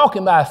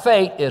 Walking by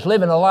faith is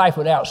living a life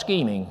without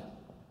scheming.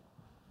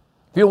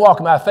 If you're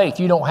walking by faith,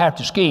 you don't have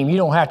to scheme. You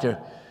don't have to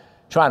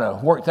try to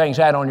work things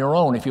out on your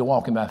own if you're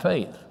walking by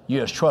faith. You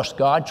just trust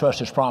God, trust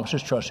His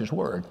promises, trust His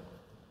word.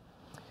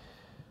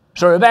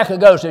 So Rebekah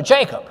goes to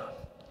Jacob.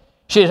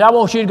 She says, I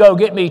want you to go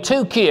get me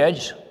 2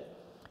 kids.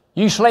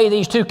 You slay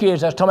these 2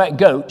 kids, that's talking about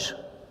goats.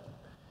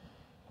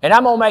 And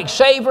I'm going to make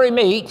savory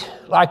meat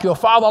like your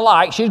father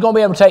likes. She's going to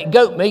be able to take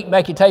goat meat and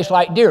make it taste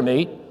like deer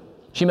meat.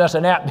 She must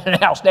have been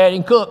an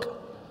outstanding cook.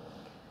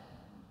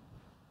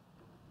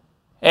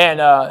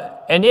 And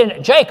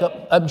then Jacob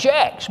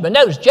objects. But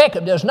notice,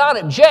 Jacob does not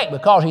object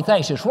because he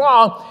thinks it's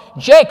wrong.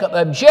 Jacob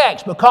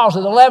objects because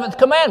of the 11th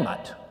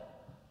commandment.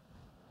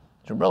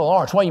 So, Brother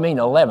Lawrence, what do you mean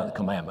the 11th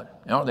commandment?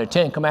 Aren't there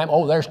 10 commandments?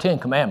 Oh, there's 10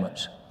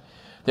 commandments.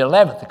 The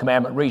 11th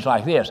commandment reads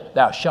like this: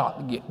 Thou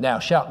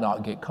shalt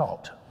not get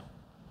caught.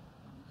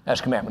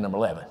 That's commandment number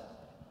 11.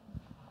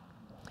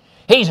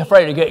 He's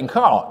afraid of getting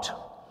caught.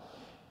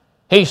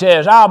 He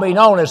says, I'll be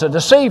known as a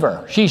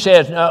deceiver. She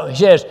says, no, he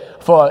says,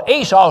 for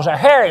Esau's a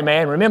hairy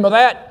man, remember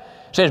that?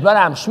 Says, but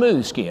I'm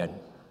smooth-skinned.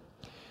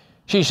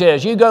 She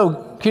says, you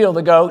go kill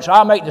the goats,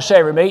 I'll make the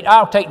savory meat,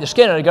 I'll take the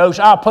skin of the goats,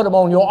 I'll put them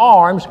on your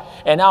arms,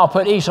 and I'll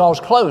put Esau's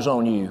clothes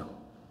on you.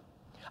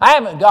 I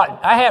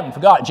haven't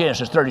forgot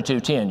Genesis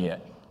 32:10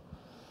 yet.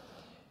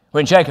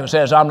 When Jacob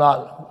says, I'm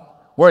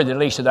not worthy the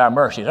least of thy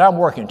mercies. I'm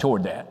working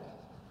toward that.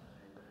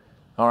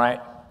 All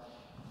right?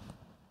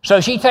 So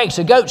she takes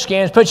the goat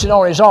skins, puts it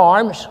on his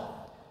arms,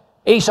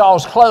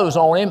 Esau's clothes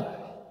on him,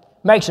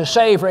 makes a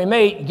savory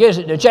meat, gives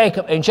it to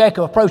Jacob, and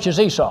Jacob approaches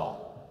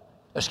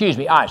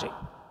Isaac.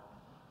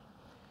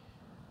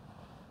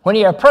 When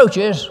he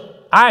approaches,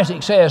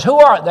 Isaac says, who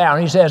art thou?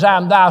 And he says,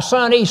 I'm thy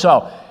son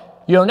Esau.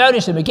 You'll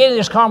notice at the beginning of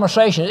this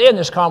conversation, in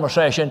this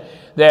conversation,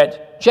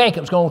 that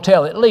Jacob's going to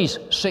tell at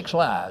least 6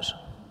 lies.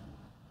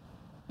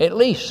 At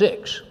least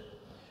 6.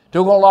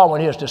 To go along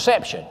with his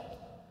deception.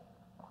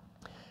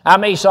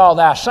 I'm Esau,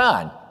 thy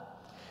son.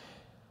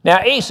 Now,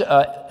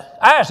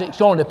 Isaac's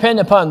going to depend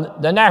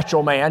upon the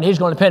natural man. He's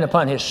going to depend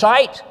upon his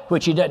sight,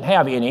 which he doesn't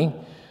have any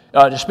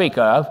to speak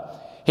of,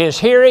 his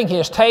hearing,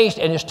 his taste,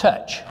 and his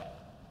touch.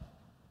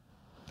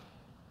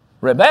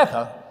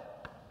 Rebekah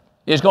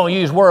is going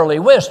to use worldly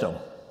wisdom.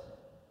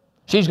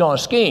 She's going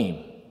to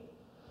scheme.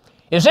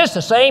 Is this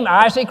the same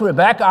Isaac,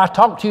 Rebekah I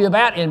talked to you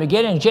about in the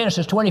beginning of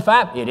Genesis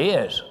 25? It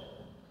is.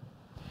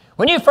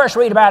 When you first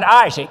read about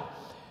Isaac,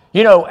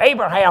 You know,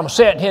 Abraham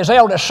sent his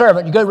eldest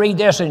servant, you go read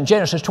this in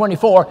Genesis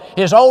 24,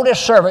 his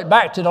oldest servant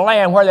back to the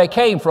land where they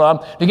came from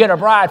to get a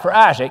bride for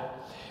Isaac.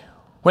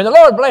 When the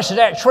Lord blesses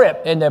that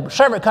trip and the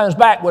servant comes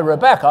back with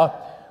Rebekah,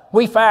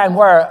 we find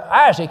where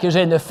Isaac is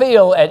in the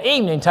field at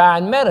evening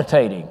time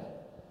meditating.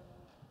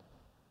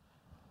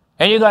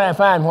 And you're going to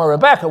find where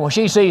Rebekah, when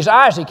she sees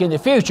Isaac in the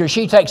future,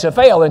 she takes a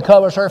veil and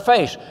covers her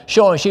face,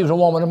 showing she was a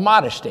woman of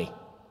modesty.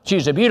 She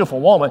was a beautiful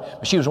woman,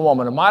 but she was a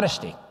woman of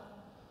modesty.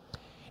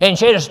 In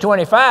Genesis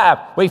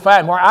 25, we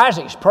find where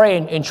Isaac's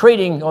praying,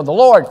 entreating on the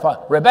Lord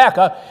for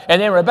Rebekah,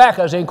 and then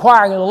Rebekah is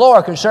inquiring of the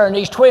Lord concerning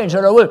these twins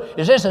that are womb.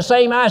 Is this the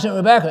same Isaac and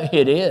Rebekah?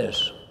 It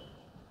is.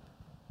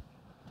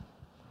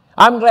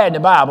 I'm glad the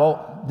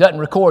Bible doesn't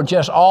record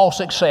just all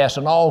success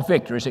and all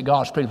victories that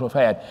God's people have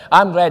had.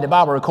 I'm glad the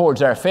Bible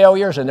records their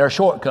failures and their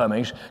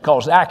shortcomings,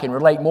 because I can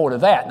relate more to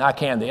that than I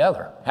can the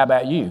other. How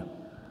about you?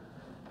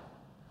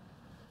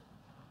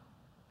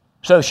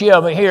 So she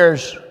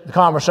overhears the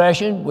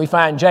conversation. We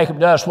find Jacob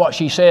does what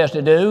she says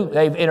to do.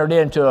 They've entered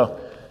into a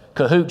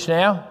cahoots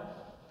now.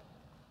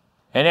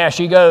 And now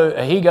he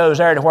goes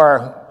there to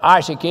where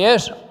Isaac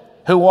is.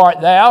 Who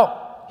art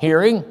thou?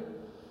 Hearing.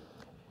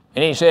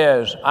 And he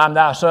says, I'm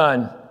thy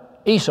son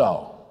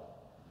Esau.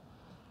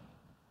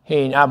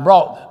 I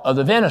brought of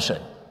the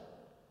venison.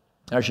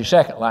 There's your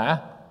second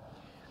lie.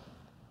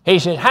 He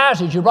said, how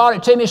did you brought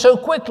it to me so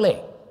quickly?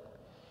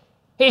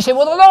 He said,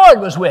 well, the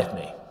Lord was with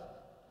me.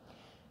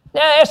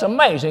 Now, that's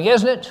amazing,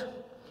 isn't it?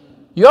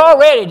 You're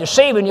already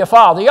deceiving your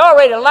father. You're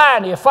already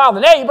lying to your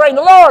father. Now you bring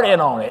the Lord in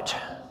on it.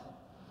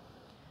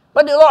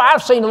 But the Lord,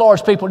 I've seen the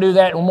Lord's people do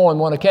that on more than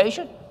one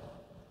occasion.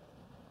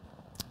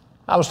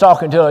 I was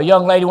talking to a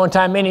young lady one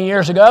time many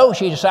years ago.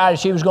 She decided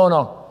she was going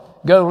to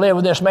go live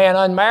with this man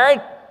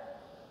unmarried.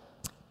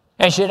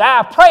 And she said,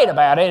 I prayed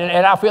about it,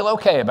 and I feel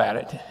okay about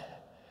it.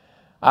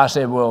 I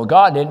said, well,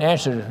 God didn't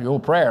answer your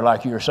prayer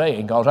like you're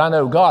saying, because I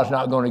know God's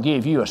not going to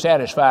give you a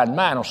satisfied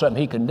mind on something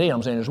he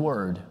condemns in his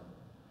word.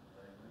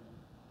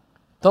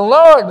 The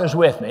Lord was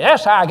with me.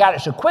 That's how I got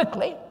it so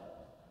quickly.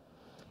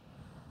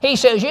 He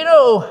says,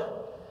 the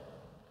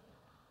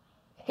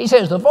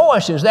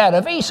voice is that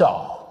of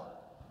Esau.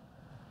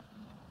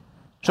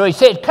 So he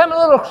said, come a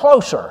little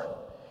closer.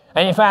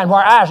 And you find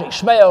where Isaac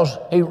smells,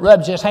 he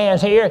rubs his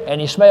hands here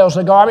and he smells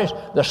the garbage.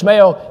 The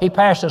smell, he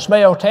passed the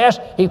smell test,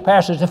 he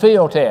passes the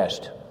feel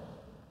test.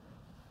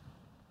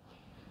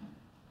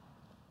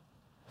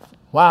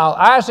 While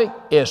Isaac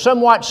is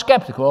somewhat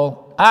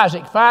skeptical,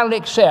 Isaac finally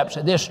accepts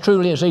that this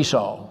truly is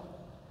Esau.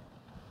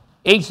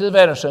 Eats the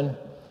venison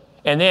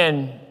and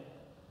then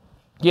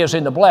gives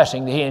him the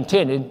blessing that he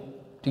intended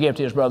to give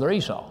to his brother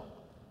Esau.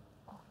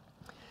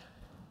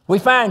 We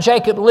find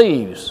Jacob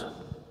leaves.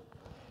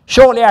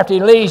 Shortly after he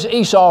leaves,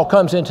 Esau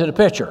comes into the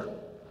picture.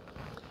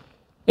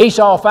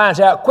 Esau finds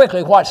out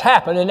quickly what's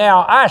happened, and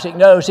now Isaac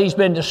knows he's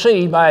been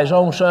deceived by his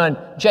own son,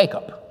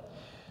 Jacob.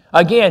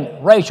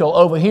 Again, Rachel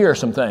overhears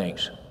some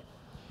things.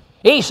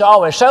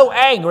 Esau is so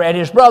angry at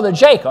his brother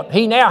Jacob,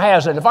 he now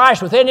has a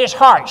device within his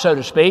heart, so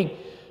to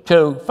speak,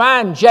 to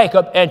find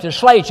Jacob and to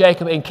slay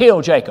Jacob and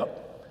kill Jacob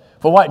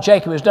for what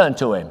Jacob has done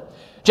to him.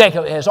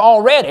 Jacob has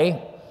already,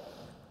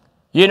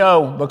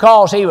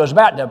 because he was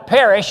about to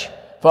perish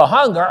for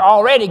hunger,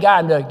 already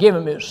got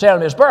him to sell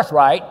him his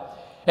birthright,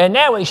 and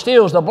now he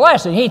steals the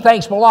blessing he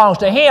thinks belongs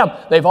to him.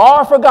 They've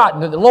all forgotten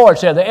that the Lord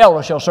said the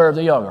elder shall serve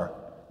the younger.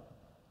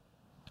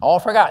 All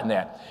forgotten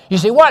that. You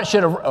see, what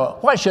should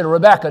have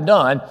Rebekah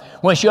done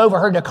when she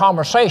overheard the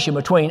conversation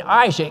between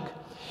Isaac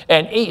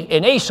and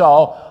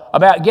Esau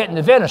about getting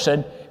the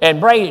venison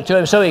and bringing it to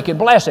him so he could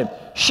bless him?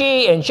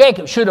 She and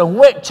Jacob should have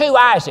went to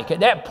Isaac at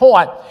that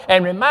point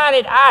and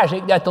reminded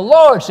Isaac that the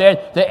Lord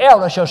said the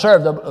elder shall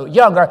serve the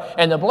younger,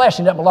 and the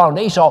blessing that belonged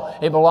to Esau,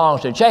 it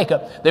belongs to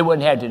Jacob. They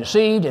wouldn't have to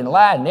deceive and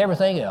lie and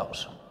everything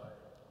else.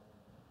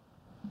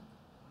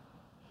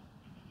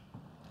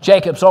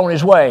 Jacob's on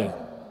his way.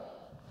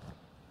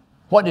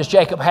 What does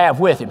Jacob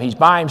have with him? He's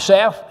by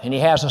himself, and he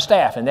has a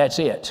staff, and that's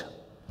it.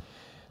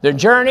 The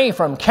journey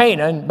from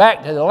Canaan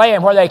back to the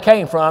land where they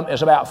came from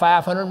is about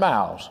 500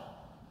 miles.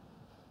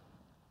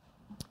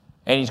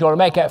 And he's going to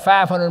make that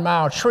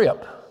 500-mile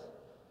trip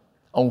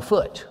on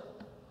foot.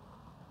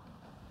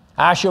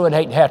 I sure would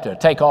hate to have to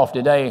take off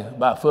today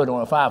by foot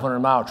on a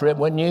 500-mile trip,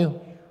 wouldn't you?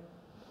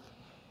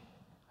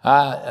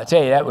 I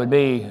tell you, that would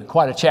be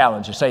quite a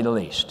challenge, to say the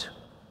least.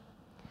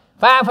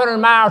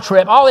 500-mile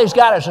trip, all he's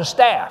got is a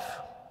staff.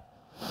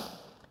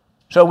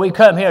 So we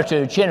come here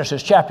to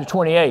Genesis chapter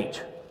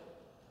 28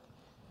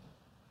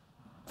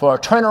 for a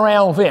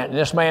turnaround event in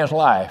this man's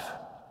life.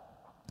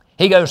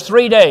 He goes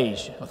 3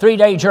 days, a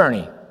 3-day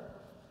journey.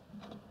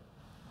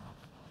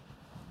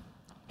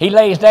 He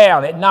lays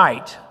down at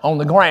night on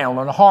the ground,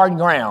 on the hard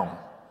ground.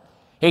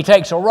 He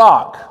takes a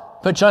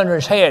rock, puts under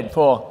his head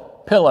for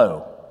a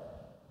pillow,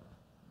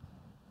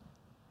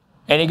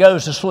 and he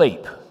goes to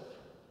sleep.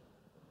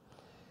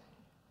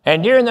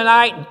 And during the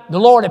night, the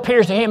Lord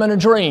appears to him in a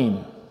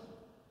dream.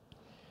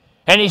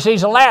 And he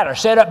sees a ladder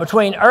set up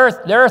between the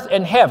earth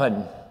and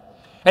heaven.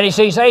 And he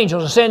sees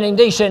angels ascending,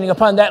 descending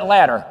upon that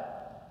ladder.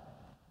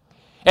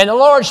 And the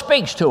Lord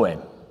speaks to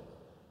him.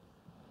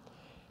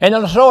 And the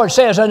Lord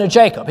says unto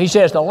Jacob, he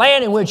says, the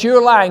land in which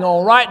you're lying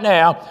on right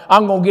now,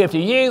 I'm going to give to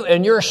you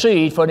and your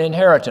seed for an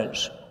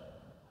inheritance.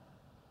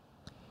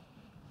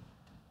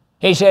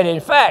 He said, in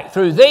fact,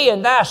 through thee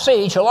and thy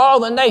seed shall all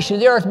the nations of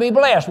the earth be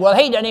blessed. Well,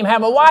 he doesn't even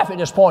have a wife at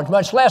this point,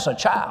 much less a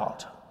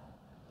child.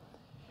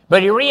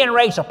 But he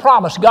reiterates a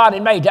promise God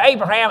had made to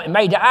Abraham and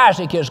made to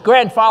Isaac, his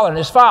grandfather and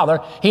his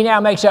father. He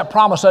now makes that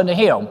promise unto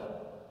him.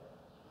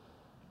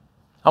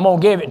 I'm going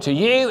to give it to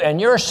you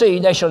and your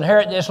seed. They shall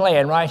inherit this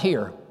land right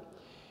here.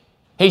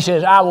 He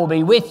says, I will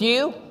be with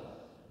you.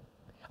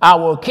 I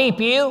will keep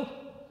you.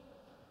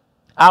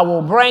 I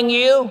will bring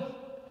you,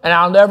 and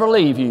I'll never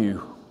leave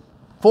you.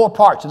 4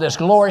 parts of this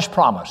glorious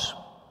promise.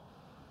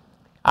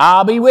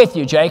 I'll be with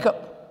you, Jacob.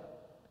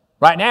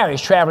 Right now,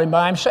 he's traveling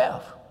by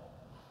himself.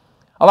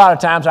 A lot of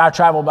times I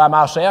travel by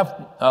myself,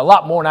 a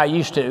lot more than I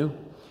used to.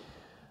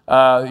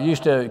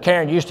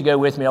 Karen used to go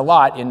with me a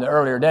lot in the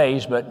earlier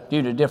days, but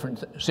due to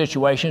different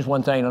situations,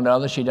 one thing or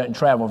another, she doesn't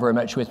travel very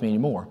much with me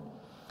anymore.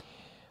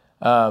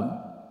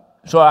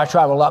 So I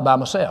travel a lot by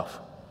myself.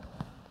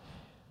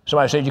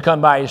 Somebody said, you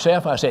come by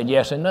yourself? I said,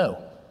 yes and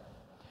no.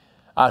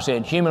 I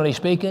said, humanly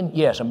speaking,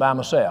 yes, I'm by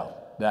myself.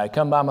 Did I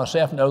come by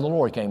myself? No, the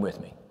Lord came with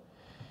me.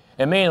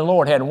 And me and the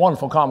Lord had a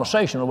wonderful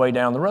conversation on the way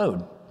down the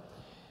road.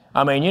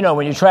 I mean, you know,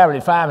 when you travel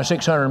 500 and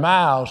 600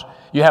 miles,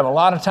 you have a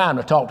lot of time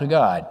to talk to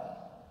God.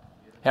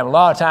 Have a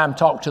lot of time to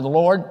talk to the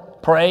Lord,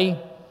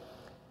 pray,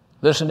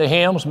 listen to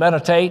hymns,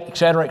 meditate,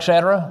 etc.,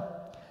 etc.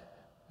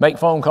 Make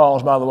phone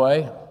calls, by the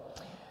way.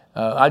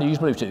 I use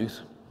Bluetooth,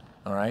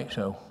 all right,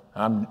 so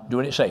I'm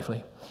doing it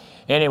safely.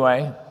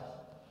 Anyway,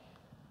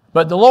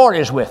 but the Lord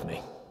is with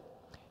me.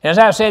 And as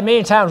I've said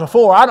many times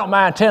before, I don't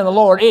mind telling the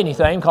Lord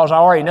anything because I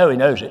already know he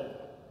knows it.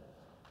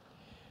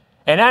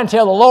 And I can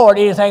tell the Lord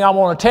anything I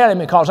want to tell him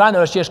because I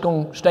know it's just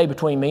going to stay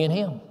between me and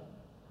him.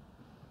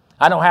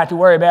 I don't have to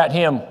worry about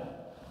him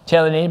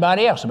telling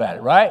anybody else about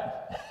it, right?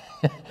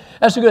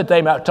 That's a good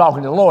thing about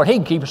talking to the Lord. He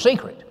can keep a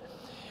secret.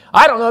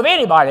 I don't know of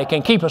anybody that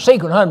can keep a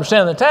secret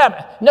 100% of the time.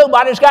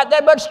 Nobody's got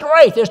that much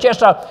strength. It's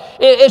just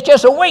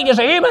a weakness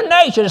of human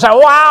nature to say,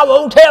 well, I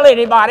won't tell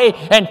anybody,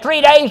 and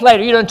 3 days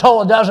later you done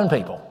told a dozen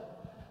people.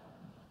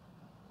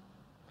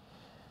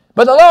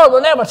 But the Lord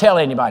will never tell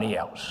anybody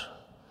else.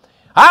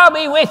 I'll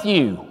be with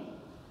you,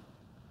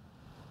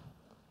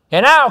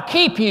 and I'll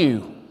keep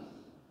you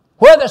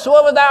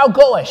whithersoever thou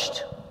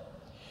goest,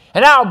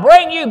 and I'll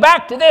bring you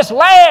back to this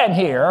land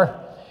here,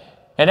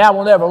 and I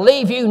will never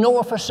leave you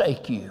nor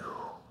forsake you.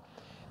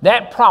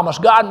 That promise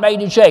God made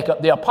to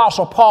Jacob, the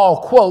Apostle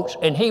Paul quotes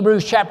in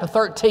Hebrews chapter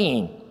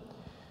 13.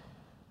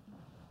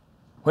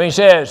 When he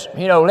says,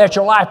 you know, let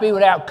your life be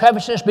without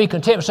covetousness, be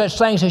content with such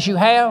things as you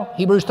have.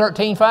 Hebrews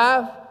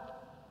 13:5.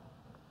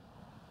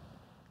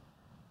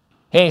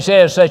 And he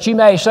says that you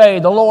may say,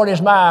 the Lord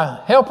is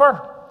my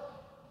helper.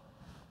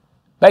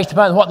 Based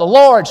upon what the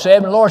Lord said,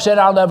 and the Lord said,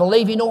 I'll never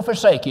leave you nor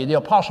forsake you. The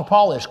Apostle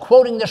Paul is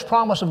quoting this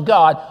promise of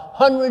God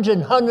hundreds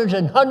and hundreds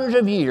and hundreds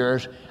of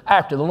years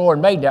after the Lord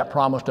made that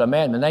promise to a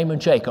man in the name of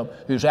Jacob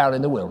who's out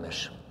in the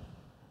wilderness.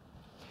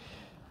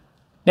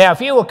 Now,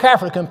 if you will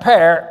carefully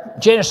compare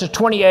Genesis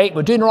 28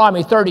 with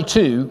Deuteronomy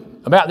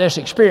 32 about this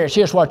experience,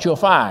 here's what you'll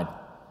find.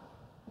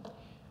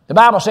 The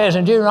Bible says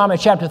in Deuteronomy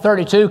chapter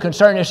 32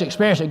 concerning this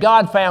experience that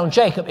God found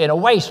Jacob in a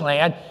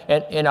wasteland,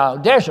 in a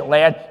desert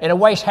land, in a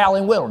waste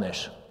howling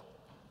wilderness.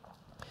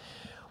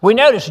 We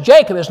notice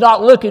Jacob is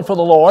not looking for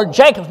the Lord.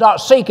 Jacob's not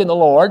seeking the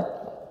Lord.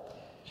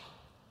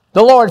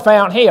 The Lord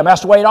found him.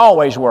 That's the way it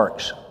always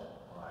works.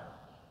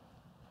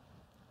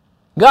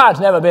 God's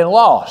never been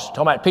lost.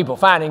 Talking about people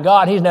finding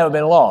God, he's never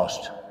been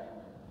lost.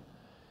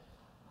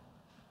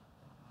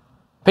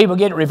 People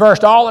get it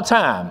reversed all the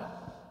time.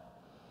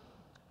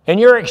 In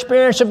your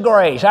experience of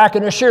grace, I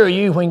can assure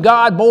you, when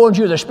God born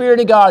you the Spirit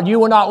of God, you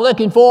were not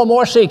looking for him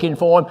or seeking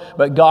for him,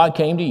 but God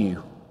came to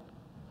you.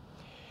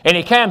 And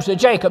he comes to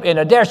Jacob in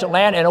a desert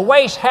land, in a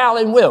waste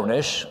howling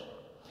wilderness.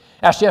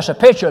 That's just a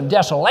picture of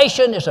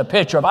desolation. It's a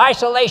picture of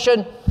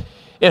isolation.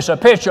 It's a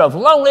picture of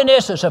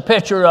loneliness. It's a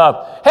picture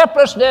of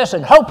helplessness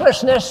and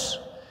hopelessness.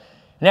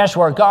 And that's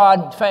where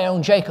God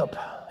found Jacob,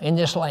 in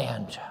this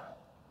land.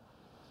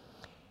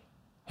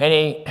 And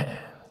he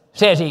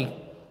says he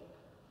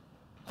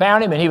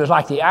found him and he was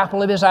like the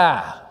apple of his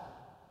eye.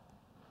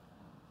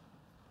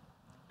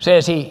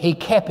 Says he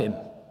kept him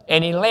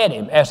and he led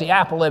him as the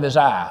apple of his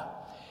eye.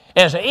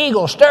 As the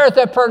eagle stirreth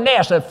up her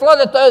nest and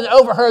flutteth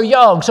over her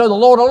young, so the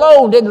Lord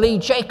alone didn't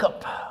lead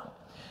Jacob.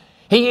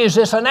 He used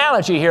this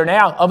analogy here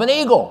now of an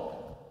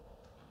eagle.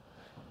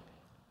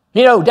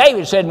 You know,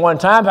 David said one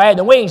time, if I had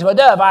the wings of a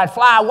dove, I'd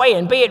fly away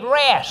and be at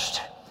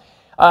rest.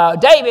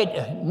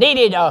 David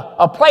needed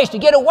a place to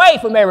get away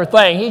from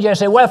everything. He just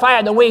said, well, if I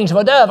had the wings of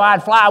a dove,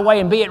 I'd fly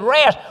away and be at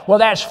rest. Well,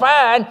 that's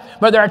fine,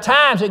 but there are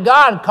times that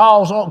God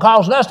calls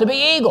us to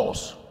be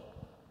eagles.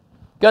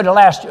 Go to the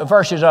last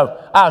verses of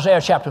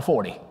Isaiah chapter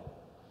 40.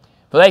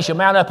 For they shall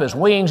mount up as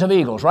wings of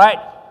eagles, right?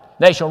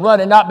 They shall run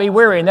and not be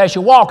weary, and they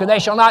shall walk and they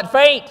shall not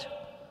faint.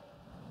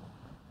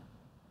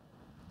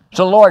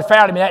 So the Lord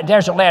found him in that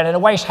desert land, in a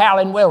waste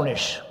howling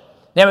wilderness.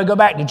 Then we go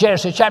back to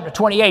Genesis chapter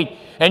 28,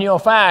 and you'll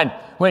find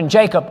when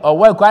Jacob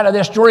awoke out of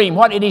this dream,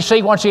 what did he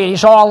see once again? He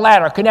saw a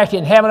ladder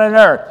connecting heaven and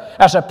earth.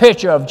 That's a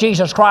picture of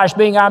Jesus Christ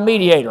being our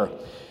mediator.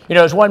 You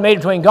know, there's one made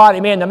between God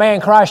and men, the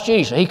man Christ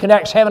Jesus. He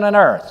connects heaven and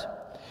earth.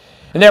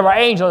 And there were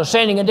angels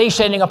ascending and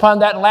descending upon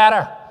that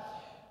ladder.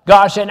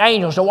 God sent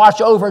angels to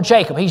watch over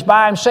Jacob. He's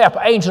by himself.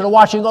 Angels are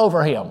watching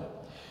over him.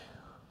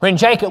 When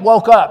Jacob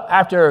woke up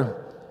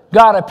after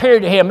God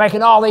appeared to him,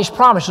 making all these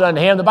promises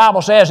unto him, the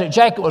Bible says that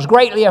Jacob was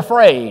greatly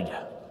afraid.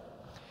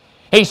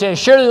 He says,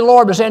 surely the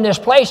Lord was in this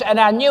place, and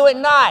I knew it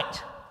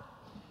not.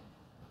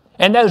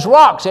 And those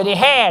rocks that he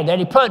had, that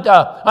he put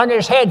under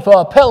his head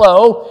for a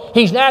pillow,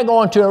 he's now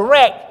going to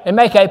erect and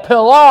make a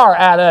pillar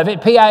out of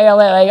it,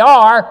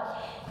 P-I-L-L-A-R.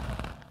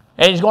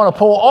 And he's going to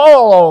pour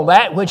oil on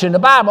that, which in the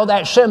Bible,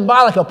 that's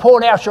symbolic of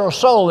pouring out your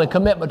soul in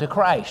commitment to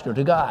Christ or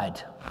to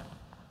God.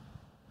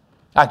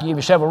 I can give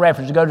you several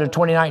references. Go to the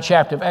 29th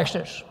chapter of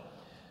Exodus.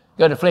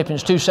 Go to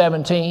Philippians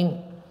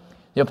 2:17.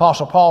 The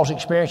Apostle Paul's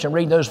experience in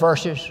reading those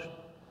verses.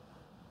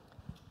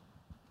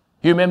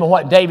 You remember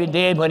what David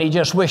did when he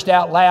just wished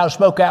out loud,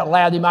 spoke out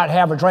loud, he might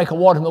have a drink of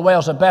water from the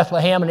wells of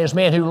Bethlehem, and his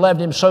men who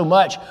loved him so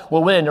much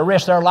were willing to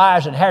risk their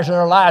lives and hazard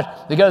their lives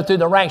to go through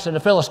the ranks of the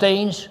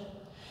Philistines.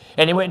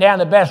 And he went down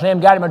to Bethlehem,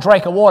 got him a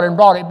drink of water, and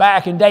brought it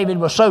back, and David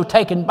was so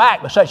taken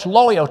back with such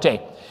loyalty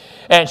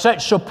and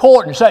such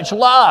support and such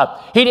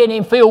love, he didn't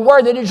even feel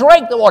worthy to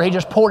drink the water. He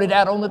just poured it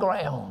out on the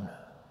ground.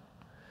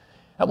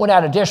 That wasn't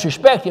out of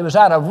disrespect. It was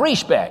out of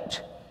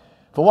respect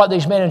for what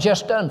these men had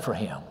just done for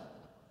him.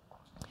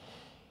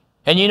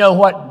 And you know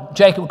what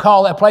Jacob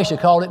called that place? He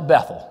called it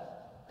Bethel,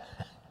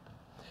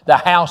 the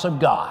house of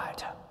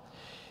God.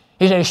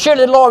 He said,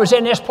 surely the Lord was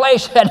in this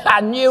place, and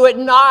I knew it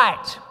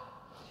not.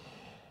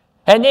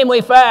 And then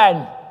we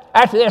find,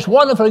 after this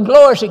wonderful and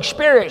glorious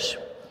experience,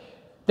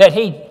 that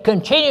he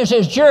continues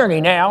his journey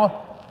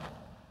now,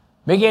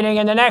 beginning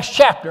in the next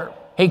chapter.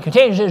 He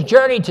continues his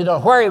journey to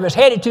where he was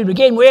headed to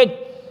begin with,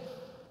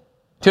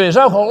 to his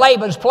uncle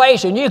Laban's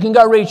place, and you can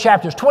go read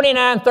chapters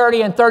 29,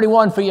 30, and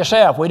 31 for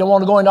yourself. We don't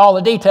want to go into all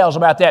the details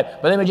about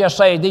that, but let me just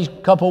say these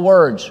couple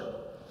words.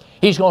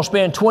 He's going to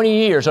spend 20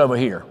 years over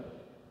here.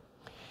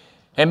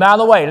 And by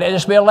the way, let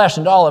this be a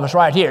lesson to all of us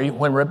right here.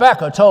 When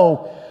Rebekah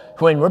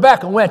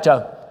went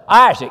to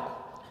Isaac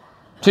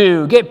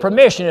to get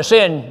permission to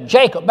send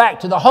Jacob back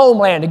to the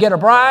homeland to get a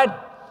bride,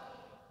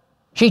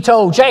 she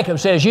told Jacob,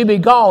 says, you'll be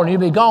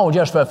gone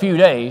just for a few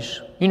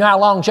days. You know how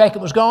long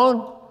Jacob was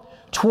gone?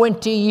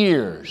 20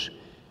 years.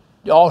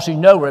 You also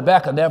know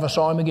Rebekah never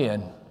saw him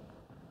again.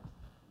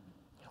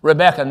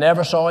 Rebekah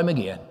never saw him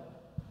again.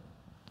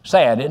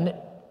 Sad, isn't it?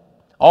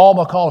 All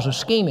because of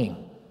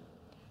scheming.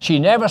 She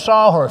never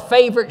saw her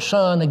favorite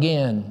son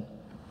again.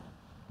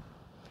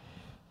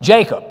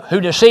 Jacob, who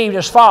deceived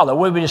his father,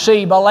 would be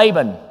deceived by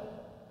Laban.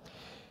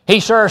 He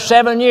served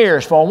 7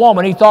 years for a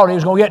woman he thought he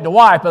was going to get the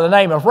wife by the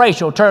name of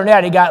Rachel. Turned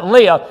out he got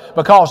Leah,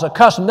 because the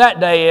custom that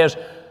day is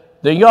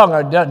the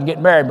younger doesn't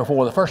get married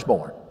before the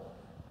firstborn.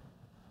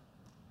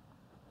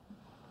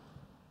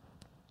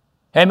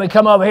 And we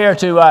come over here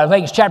to, I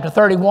think it's chapter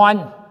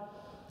 31,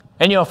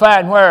 and you'll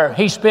find where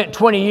he spent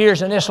 20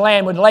 years in this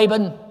land with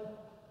Laban,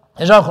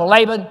 his uncle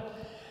Laban.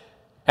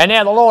 And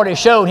now the Lord has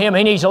showed him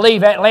he needs to leave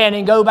that land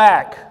and go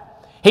back.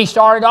 He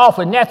started off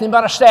with nothing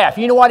but a staff.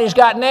 You know what he's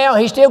got now?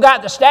 He's still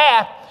got the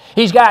staff.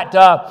 He's got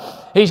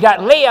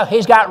Leah.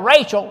 He's got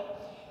Rachel.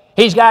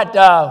 He's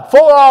got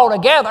 4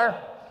 altogether.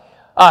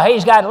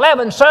 He's got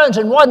 11 sons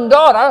and 1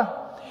 daughter.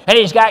 And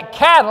he's got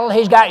cattle,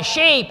 he's got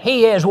sheep.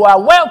 He is a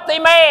wealthy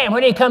man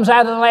when he comes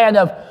out of the land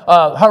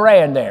of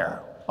Haran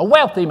there. A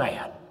wealthy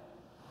man.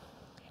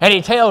 And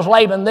he tells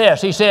Laban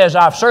this. He says,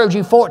 I've served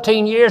you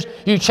 14 years.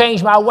 You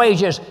changed my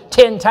wages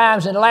 10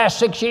 times in the last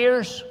 6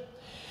 years.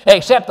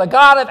 Except the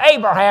God of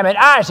Abraham and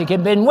Isaac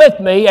had been with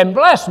me and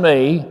blessed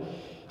me.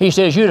 He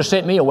says, you'd have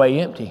sent me away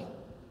empty.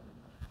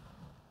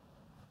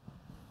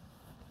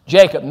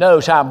 Jacob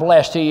knows how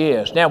blessed he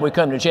is. Now we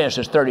come to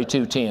Genesis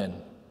 32:10.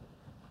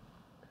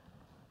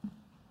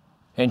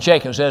 And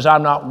Jacob says,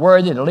 I'm not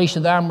worthy the least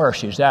of thy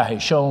mercies thou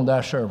hast shown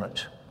thy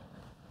servant.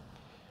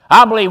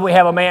 I believe we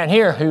have a man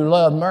here who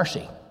loved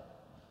mercy.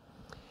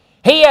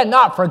 He had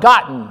not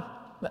forgotten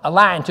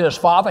lying to his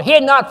father. He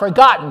had not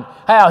forgotten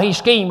how he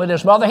schemed with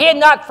his mother. He had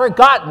not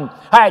forgotten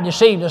how he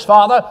deceived his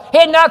father. He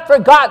had not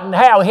forgotten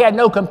how he had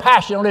no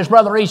compassion on his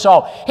brother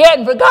Esau. He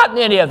hadn't forgotten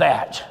any of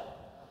that.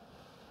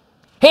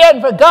 He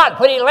hadn't forgotten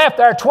when he left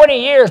there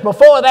 20 years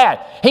before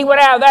that. He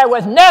went out of there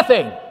with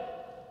nothing.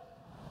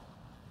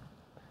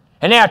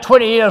 And now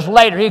 20 years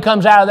later, he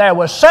comes out of there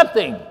with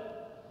something.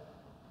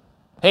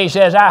 He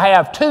says, I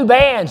have 2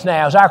 bands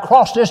now as I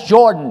cross this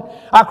Jordan.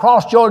 I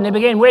crossed Jordan to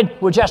begin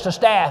with just a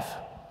staff.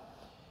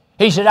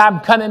 He said,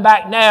 I'm coming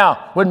back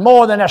now with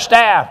more than a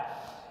staff.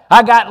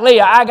 I got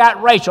Leah, I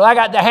got Rachel, I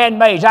got the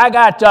handmaids, I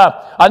got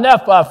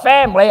enough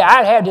family,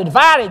 I have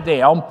divided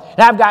them, and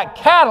I've got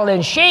cattle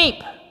and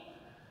sheep.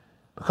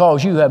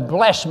 Because you have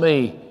blessed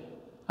me,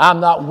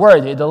 I'm not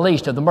worthy the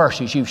least of the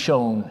mercies you've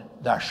shown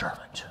thy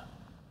servant.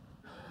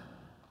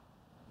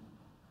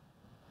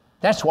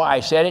 That's why I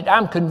said it.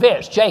 I'm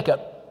convinced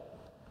Jacob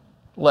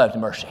loved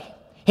mercy.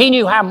 He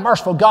knew how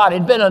merciful God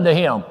had been unto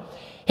him.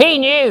 He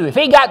knew if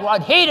he got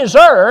what he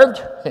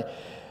deserved,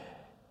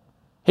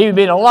 he would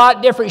be in a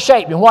lot different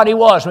shape than what he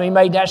was when he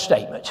made that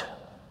statement.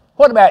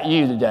 What about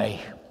you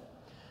today?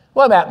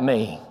 What about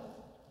me?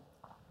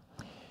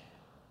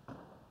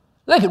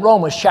 Look at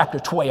Romans chapter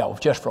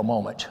 12 just for a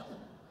moment.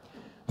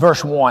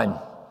 Verse 1.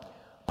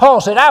 Paul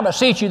said, I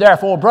beseech you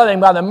therefore, brethren,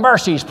 by the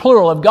mercies,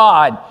 plural, of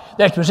God,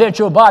 that you present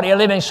your body a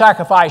living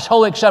sacrifice,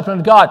 wholly acceptable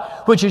to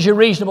God, which is your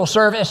reasonable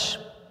service.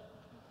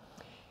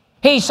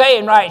 He's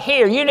saying right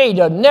here, you need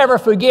to never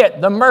forget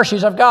the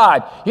mercies of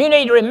God. You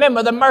need to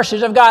remember the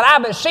mercies of God. I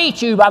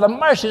beseech you by the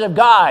mercies of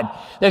God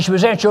that you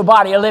present your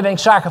body a living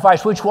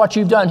sacrifice, which is what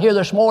you've done here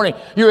this morning.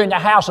 You're in the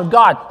house of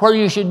God where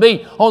you should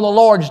be on the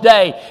Lord's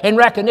day in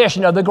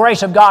recognition of the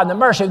grace of God and the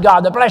mercy of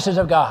God, the blessings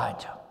of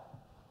God.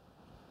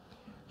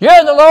 You're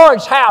in the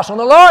Lord's house on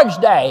the Lord's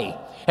day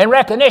in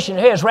recognition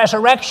of His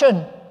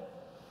resurrection.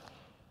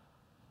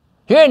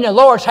 You're in the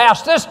Lord's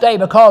house this day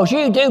because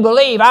you do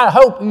believe, I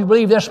hope you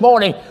believe this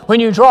morning, when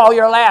you draw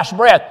your last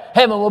breath,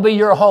 heaven will be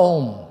your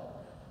home.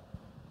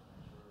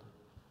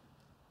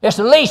 It's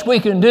the least we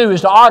can do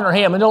is to honor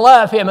Him and to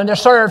love Him and to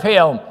serve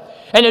Him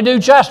and to do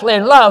justly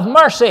and love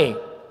mercy.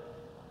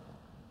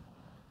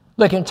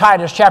 Look in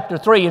Titus chapter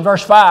 3 and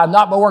verse 5,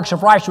 not by works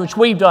of righteousness which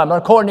we've done, but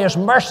according to His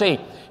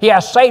mercy, He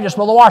has saved us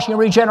by the washing and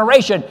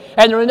regeneration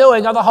and the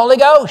renewing of the Holy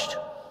Ghost.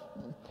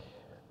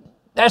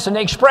 That's an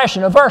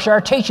expression, a verse, our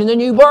teaching the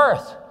new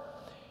birth.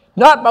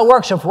 Not by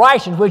works of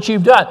righteousness which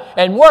you've done.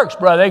 And works,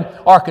 brethren,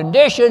 are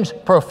conditions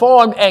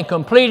performed and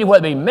completed,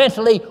 whether it be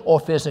mentally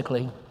or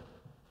physically.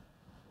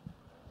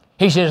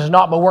 He says it's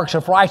not by works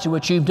of righteousness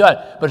which you've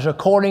done, but it's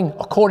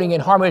according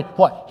in harmony with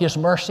what? His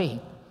mercy.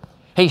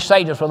 He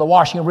saved us for the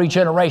washing and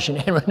regeneration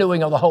and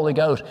renewing of the Holy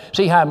Ghost.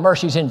 See how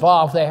mercy's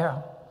involved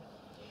there?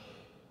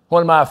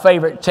 One of my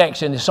favorite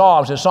texts in the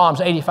Psalms is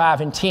Psalms 85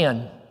 and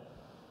 10.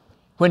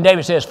 When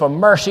David says, for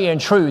mercy and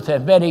truth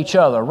have met each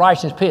other,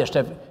 righteousness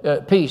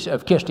and peace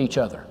have kissed each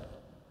other.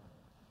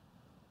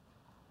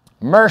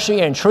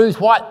 Mercy and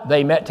truth, what?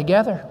 They met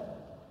together.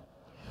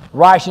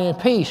 Righteousness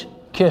and peace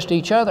kissed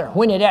each other.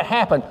 When did that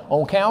happen?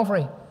 On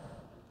Calvary.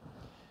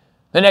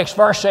 The next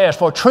verse says,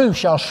 for truth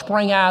shall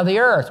spring out of the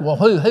earth. Well,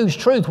 whose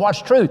truth?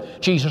 What's truth?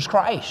 Jesus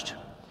Christ.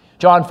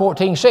 John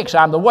 14:6,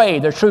 I'm the way,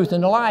 the truth,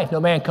 and the life.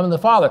 No man come to the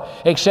Father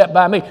except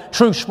by me.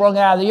 Truth sprung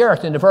out of the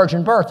earth in the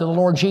virgin birth of the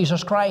Lord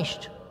Jesus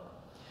Christ.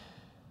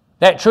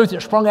 That truth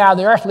that sprung out of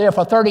the earth lived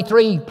for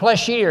 33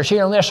 plus years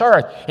here on this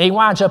earth. And He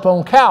winds up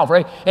on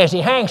Calvary as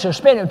He hangs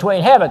suspended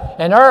between heaven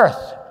and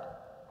earth.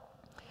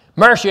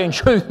 Mercy and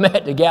truth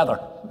met together.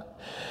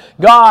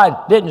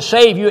 God didn't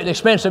save you at the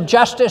expense of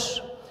justice.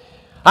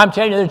 I'm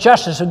telling you, the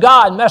justice of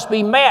God must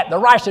be met. The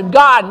rights of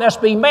God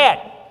must be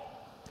met.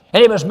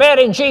 And it was met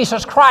in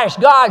Jesus Christ.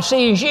 God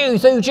sees you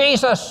through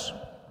Jesus.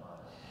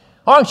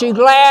 Aren't you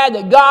glad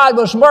that God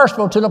was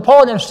merciful to the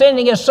point of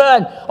sending His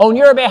Son on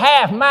your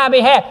behalf, my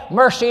behalf?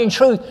 Mercy and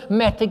truth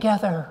met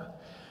together.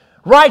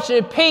 Righteousness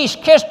and peace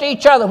kissed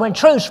each other when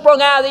truth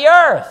sprung out of the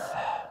earth.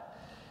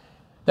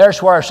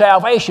 There's where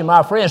salvation,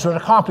 my friends, was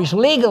accomplished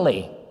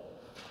legally.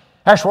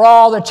 That's where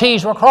all the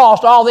T's were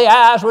crossed, all the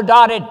I's were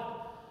dotted.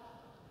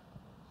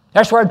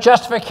 That's where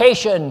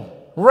justification,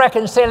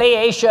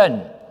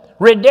 reconciliation,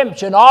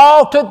 redemption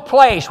all took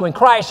place when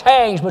Christ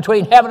hangs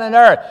between heaven and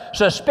earth,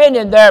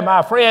 suspended there,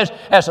 my friends,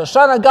 as the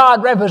Son of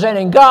God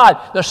representing God,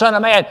 the Son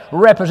of Man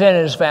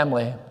representing His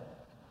family.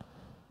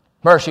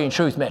 Mercy and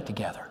truth met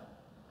together.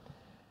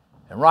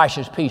 And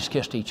righteous peace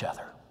kissed each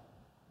other.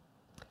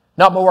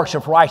 Not by works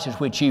of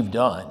righteousness which you've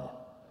done,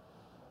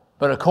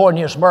 but according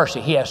to His mercy,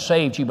 He has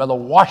saved you by the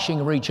washing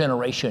of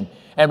regeneration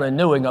and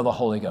renewing of the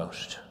Holy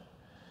Ghost.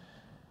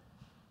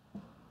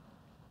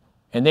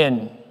 And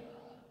then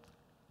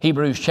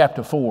Hebrews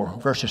chapter 4,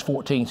 verses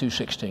 14 through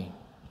 16.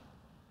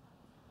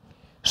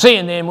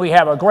 Seeing then we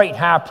have a great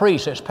high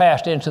priest that's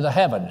passed into the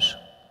heavens.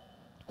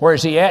 Where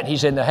is He at?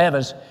 He's in the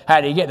heavens.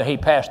 How did He get there? He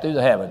passed through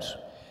the heavens.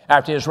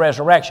 After His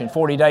resurrection,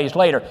 40 days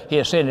later, He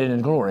ascended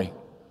in glory.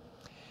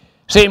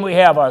 Seeing we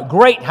have a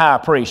great high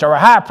priest, or a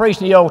high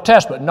priest in the Old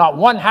Testament, not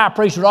one high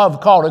priest was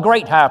ever called a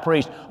great high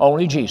priest,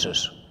 only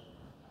Jesus.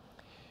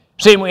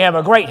 Seeing we have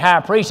a great high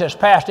priest that's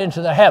passed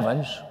into the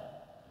heavens,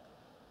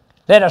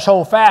 let us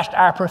hold fast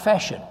our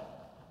profession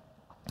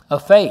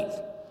of faith.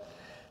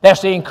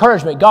 That's the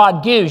encouragement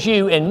God gives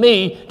you and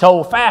me to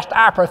hold fast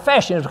our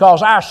profession,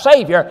 because our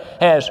Savior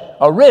has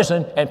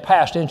arisen and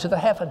passed into the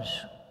heavens.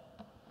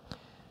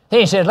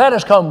 Then He says, let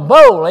us come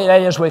boldly,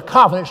 that is with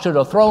confidence, to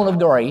the throne of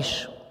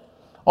grace.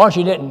 Aren't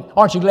you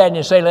glad you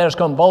didn't say, let us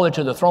come boldly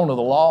to the throne of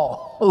the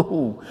law?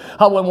 Ooh,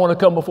 I wouldn't want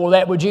to come before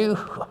that, would you?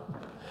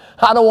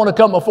 I don't want to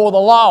come before the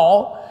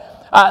law.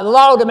 The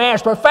law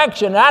demands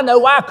perfection, and I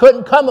know I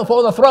couldn't come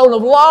before the throne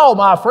of law,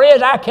 my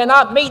friends. I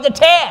cannot meet the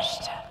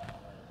test.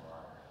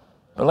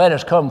 But let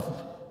us come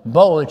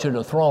boldly to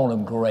the throne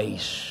of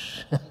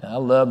grace. I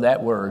love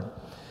that word,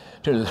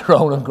 to the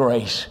throne of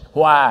grace.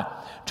 Why?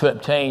 To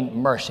obtain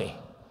mercy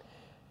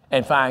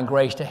and find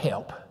grace to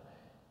help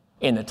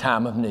in the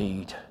time of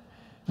need.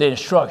 The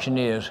instruction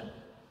is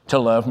to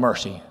love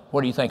mercy.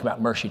 What do you think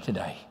about mercy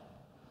today?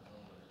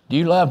 Do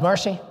you love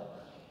mercy?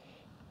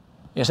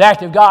 It's the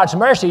act of God's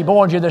mercy. He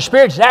born you the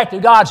Spirit. It's the act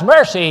of God's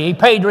mercy. He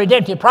paid the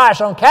redemptive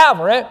price on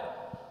Calvary.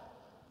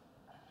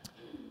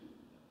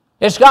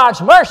 It's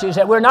God's mercies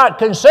that we're not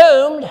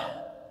consumed.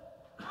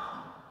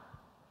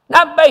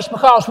 Not based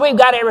because we've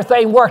got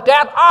everything worked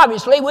out.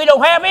 Obviously, we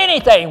don't have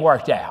anything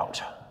worked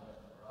out.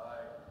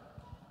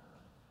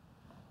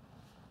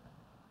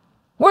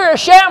 We're a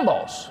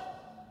shambles.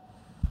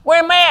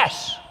 We're a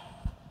mess.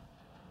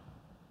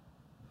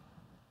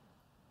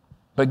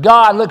 But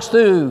God looks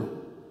through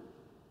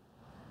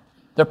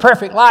the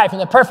perfect life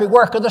and the perfect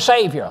work of the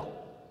Savior.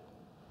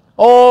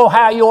 Oh,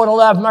 how you ought to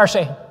love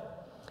mercy.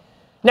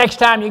 Next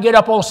time you get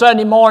up on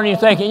Sunday morning, you're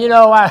thinking,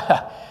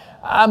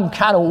 I'm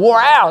kind of wore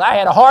out. I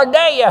had a hard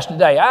day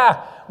yesterday.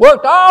 I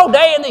worked all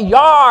day in the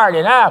yard,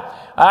 and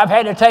I've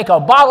had to take a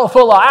bottle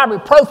full of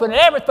ibuprofen and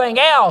everything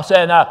else,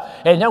 and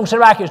it don't seem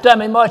like it's done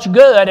me much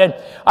good. And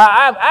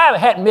I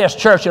hadn't missed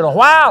church in a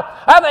while.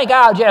 I think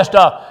I'll just,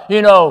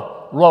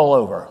 roll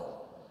over.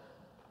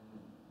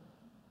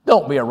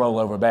 Don't be a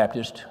rollover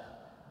Baptist.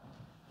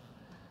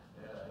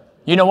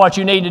 You know what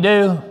you need to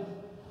do?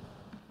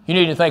 You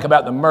need to think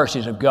about the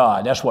mercies of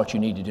God. That's what you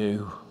need to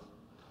do.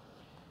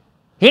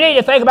 You need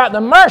to think about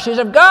the mercies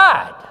of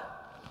God.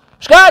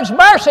 It's God's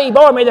mercy He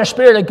bore me the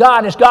Spirit of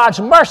God. It's God's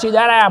mercy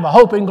that I have a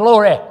hope and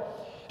glory.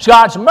 It's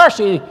God's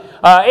mercy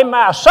in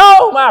my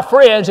soul, my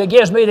friends, that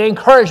gives me the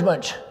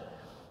encouragement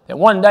that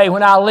one day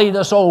when I leave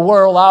this old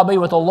world, I'll be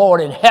with the Lord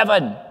in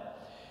heaven.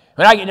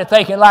 When I get to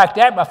thinking like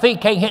that, my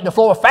feet can't hit the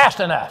floor fast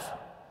enough.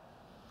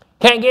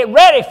 Can't get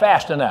ready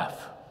fast enough.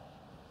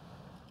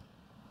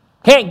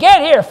 Can't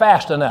get here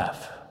fast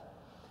enough.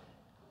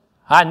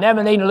 I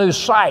never need to lose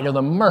sight of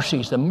the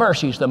mercies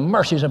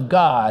of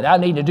God. I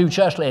need to do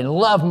justly and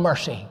love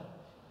mercy.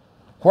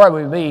 Where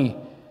would we be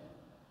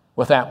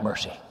without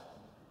mercy?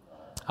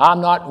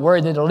 I'm not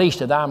worthy the least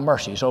of thy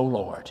mercies, O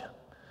Lord,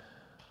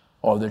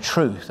 or the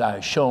truth thou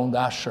hast shown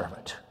thy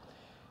servant.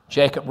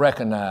 Jacob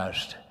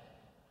recognized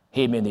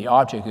he had been the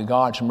object of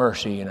God's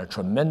mercy in a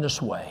tremendous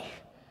way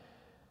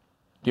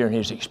during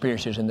his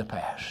experiences in the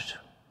past.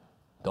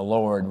 The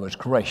Lord was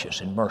gracious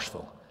and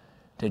merciful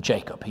to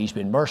Jacob. He's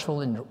been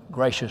merciful and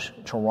gracious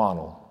to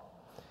Ronald.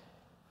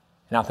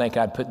 And I think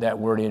I'd put that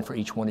word in for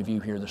each one of you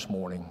here this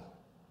morning.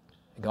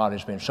 God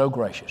has been so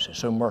gracious and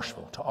so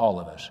merciful to all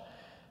of us.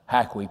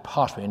 How can we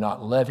possibly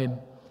not love Him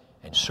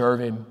and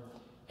serve Him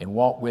and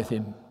walk with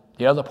Him?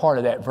 The other part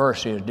of that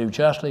verse is, do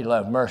justly,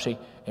 love mercy,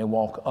 and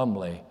walk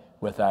humbly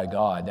with thy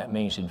God. That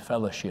means in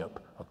fellowship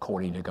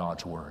according to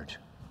God's word.